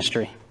entire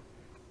ministry.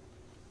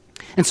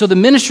 And so the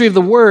ministry of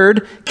the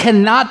Word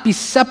cannot be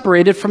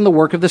separated from the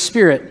work of the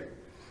Spirit.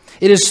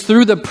 It is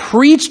through the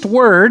preached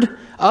Word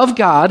of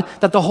God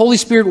that the Holy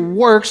Spirit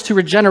works to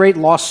regenerate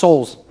lost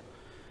souls.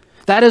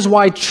 That is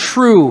why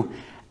true,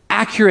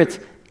 accurate,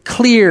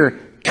 clear,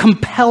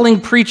 compelling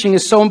preaching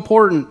is so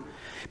important,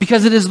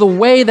 because it is the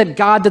way that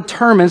God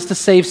determines to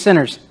save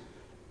sinners.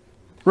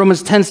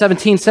 Romans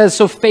 10:17 says,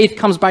 so faith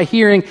comes by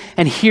hearing,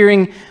 and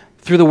hearing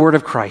through the word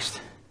of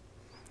Christ.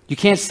 You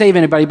can't save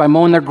anybody by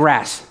mowing their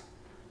grass.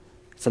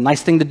 It's a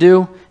nice thing to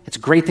do. It's a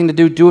great thing to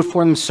do. Do it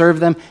for them, serve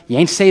them. You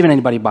ain't saving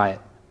anybody by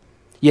it.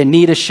 You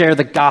need to share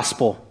the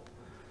gospel.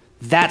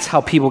 That's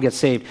how people get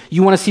saved.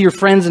 You want to see your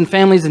friends and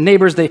families and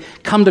neighbors, they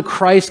come to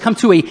Christ, come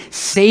to a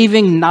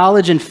saving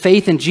knowledge and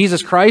faith in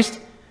Jesus Christ?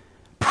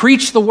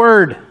 Preach the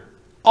word.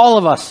 All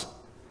of us.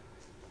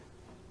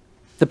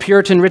 The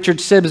Puritan Richard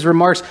Sibbes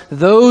remarks,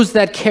 those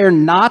that care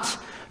not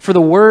for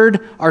the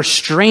word are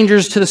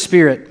strangers to the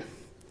Spirit.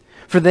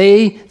 For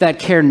they that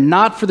care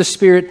not for the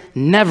Spirit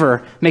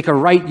never make a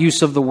right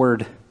use of the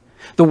word.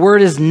 The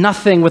word is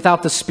nothing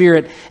without the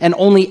Spirit, and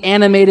only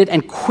animated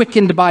and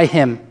quickened by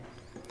him.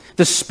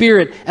 The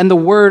Spirit and the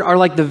word are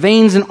like the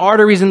veins and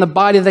arteries in the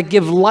body that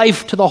give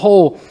life to the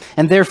whole.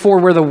 And therefore,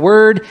 where the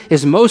word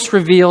is most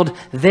revealed,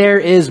 there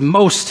is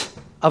most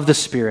of the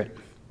Spirit.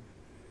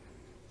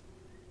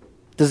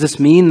 Does this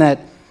mean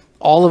that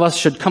all of us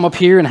should come up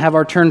here and have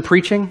our turn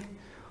preaching?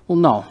 Well,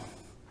 no.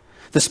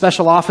 The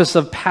special office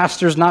of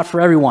pastor is not for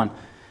everyone,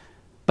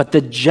 but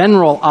the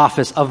general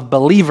office of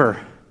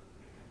believer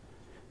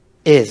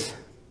is.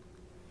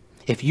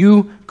 If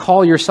you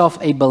call yourself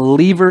a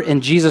believer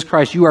in Jesus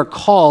Christ, you are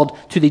called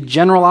to the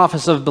general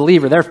office of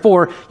believer.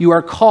 Therefore, you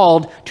are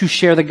called to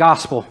share the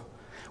gospel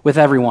with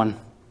everyone.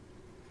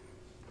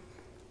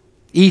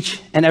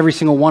 Each and every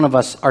single one of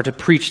us are to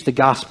preach the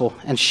gospel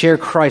and share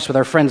Christ with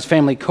our friends,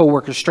 family,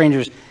 co-workers,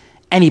 strangers,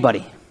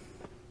 anybody.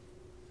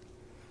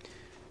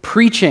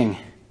 Preaching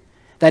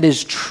that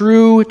is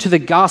true to the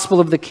gospel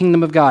of the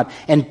kingdom of God,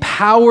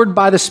 empowered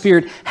by the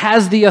Spirit,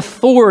 has the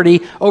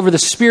authority over the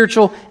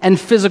spiritual and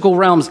physical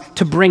realms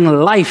to bring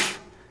life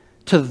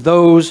to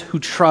those who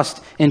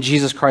trust in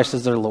Jesus Christ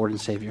as their Lord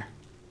and Savior.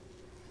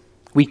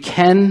 We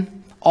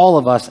can, all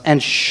of us,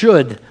 and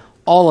should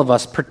all of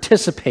us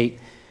participate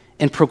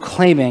in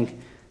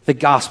proclaiming the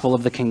gospel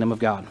of the kingdom of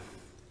God.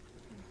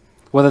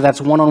 Whether that's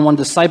one-on-one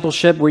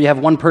discipleship where you have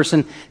one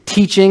person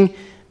teaching,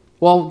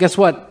 well, guess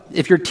what?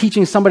 If you're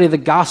teaching somebody the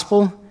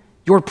gospel,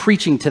 you're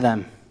preaching to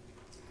them.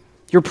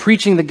 You're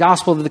preaching the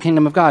gospel of the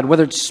kingdom of God,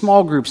 whether it's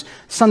small groups,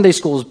 Sunday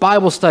schools,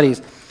 Bible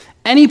studies,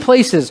 any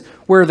places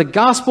where the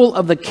gospel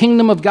of the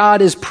kingdom of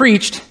God is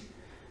preached,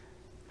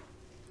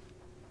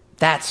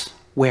 that's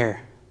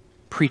where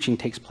preaching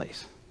takes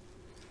place.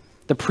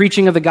 The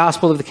preaching of the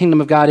gospel of the kingdom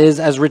of God is,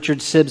 as Richard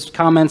Sibbes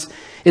comments,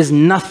 is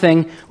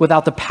nothing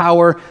without the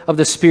power of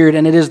the Spirit,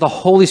 and it is the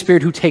Holy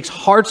Spirit who takes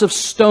hearts of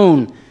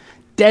stone,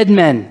 dead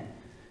men,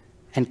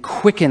 and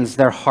quickens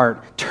their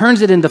heart,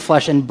 turns it into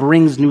flesh, and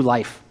brings new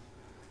life.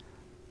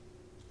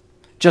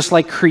 Just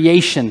like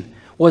creation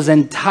was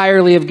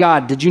entirely of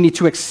God. Did you need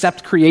to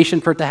accept creation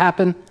for it to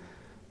happen?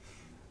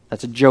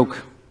 That's a joke.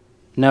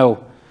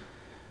 No.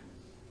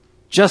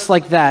 Just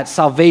like that,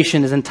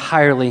 salvation is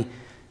entirely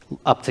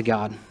up to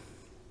God.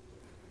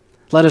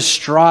 Let us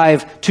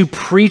strive to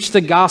preach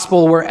the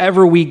gospel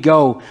wherever we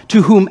go,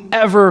 to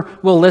whomever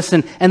will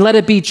listen, and let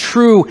it be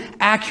true,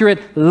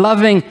 accurate,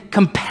 loving,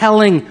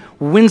 compelling,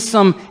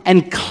 winsome,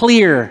 and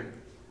clear,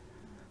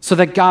 so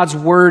that God's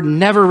word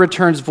never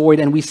returns void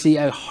and we see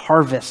a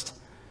harvest.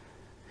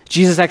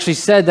 Jesus actually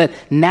said that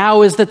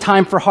now is the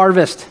time for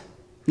harvest.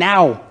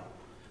 Now.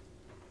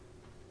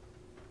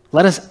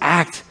 Let us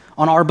act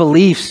on our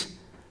beliefs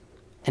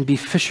and be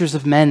fishers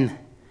of men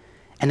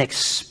and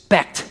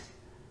expect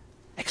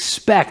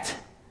a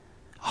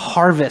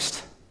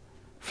harvest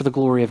for the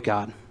glory of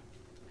God.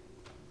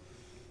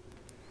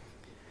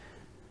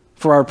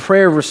 For our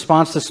prayer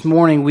response this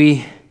morning,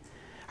 we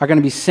are going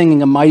to be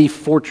singing "A Mighty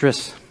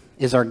Fortress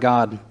is Our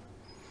God."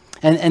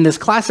 And this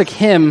classic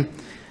hymn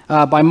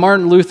by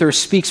Martin Luther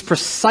speaks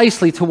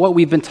precisely to what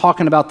we've been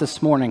talking about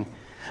this morning.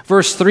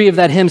 Verse 3 of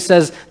that hymn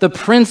says, "The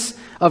Prince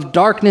of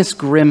darkness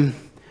grim,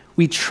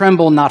 we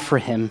tremble not for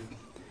him.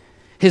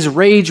 His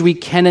rage we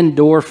can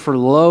endure, for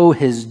lo,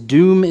 his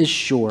doom is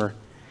sure.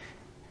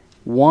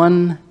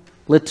 One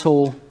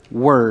little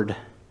word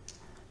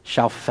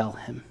shall fell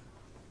him."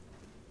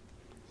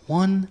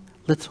 One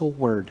little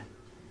word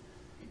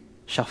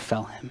shall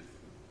fell him.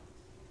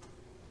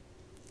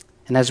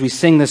 And as we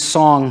sing this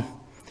song,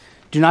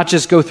 do not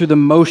just go through the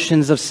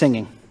motions of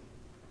singing.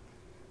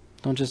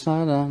 Don't just,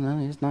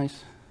 no, it's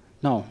nice.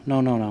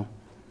 No.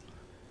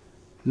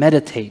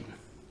 Meditate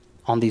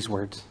on these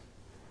words.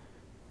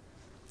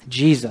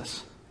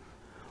 Jesus,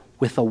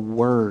 with a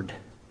word,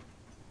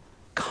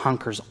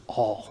 conquers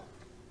all.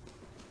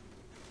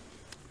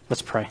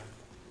 Let's pray.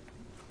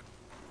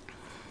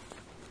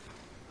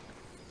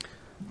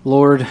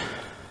 Lord,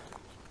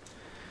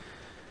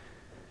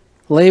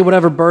 lay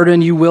whatever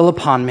burden you will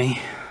upon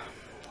me.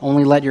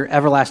 Only let your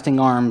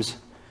everlasting arms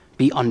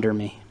be under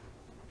me.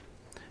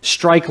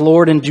 Strike,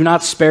 Lord, and do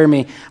not spare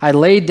me. I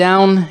lay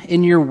down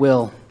in your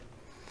will.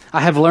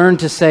 I have learned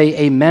to say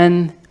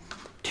amen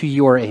to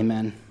your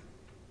amen.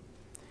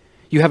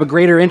 You have a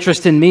greater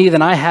interest in me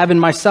than I have in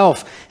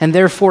myself, and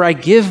therefore I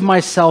give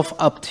myself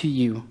up to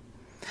you.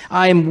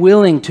 I am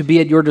willing to be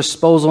at your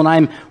disposal, and I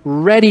am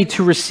ready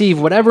to receive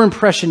whatever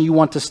impression you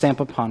want to stamp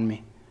upon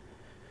me.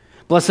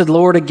 Blessed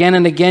Lord, again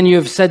and again you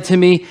have said to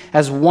me,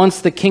 as once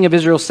the king of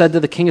Israel said to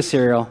the king of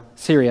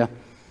Syria,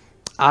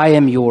 I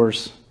am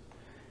yours,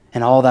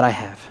 and all that I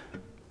have.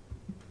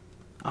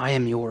 I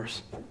am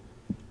yours.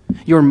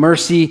 Your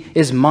mercy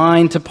is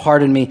mine to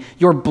pardon me.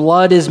 Your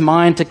blood is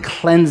mine to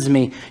cleanse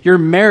me. Your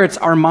merits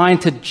are mine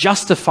to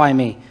justify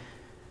me.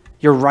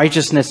 Your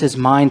righteousness is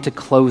mine to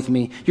clothe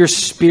me. Your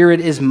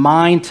spirit is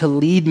mine to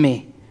lead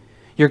me.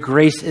 Your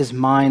grace is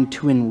mine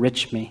to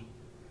enrich me.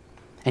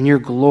 And your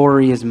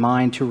glory is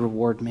mine to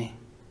reward me.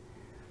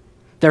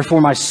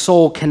 Therefore, my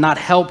soul cannot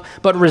help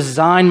but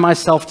resign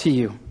myself to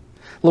you.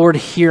 Lord,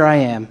 here I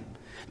am.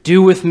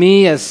 Do with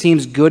me as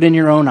seems good in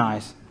your own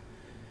eyes.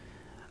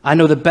 I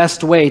know the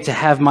best way to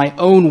have my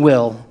own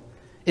will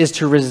is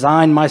to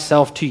resign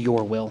myself to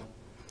your will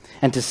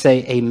and to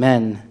say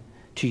amen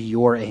to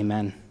your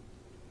amen.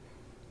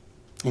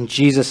 In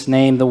Jesus'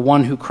 name, the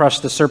one who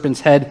crushed the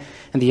serpent's head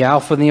and the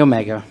Alpha and the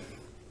Omega.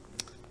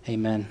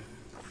 Amen.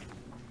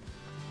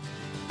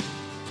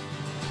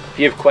 If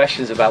you have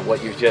questions about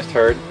what you've just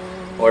heard,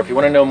 or if you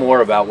want to know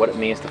more about what it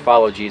means to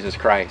follow Jesus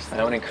Christ,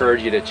 I would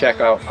encourage you to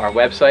check out our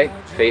website,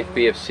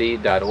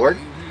 faithbfc.org.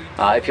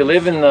 If you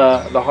live in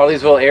the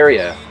Harleysville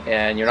area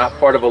and you're not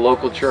part of a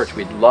local church,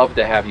 we'd love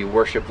to have you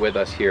worship with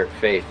us here at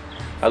Faith.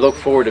 I look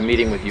forward to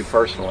meeting with you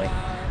personally.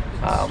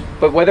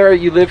 But whether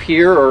you live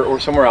here or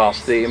somewhere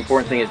else, the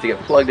important thing is to get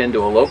plugged into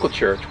a local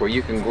church where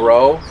you can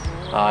grow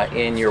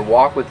in your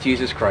walk with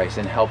Jesus Christ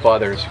and help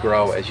others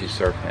grow as you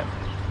serve Him.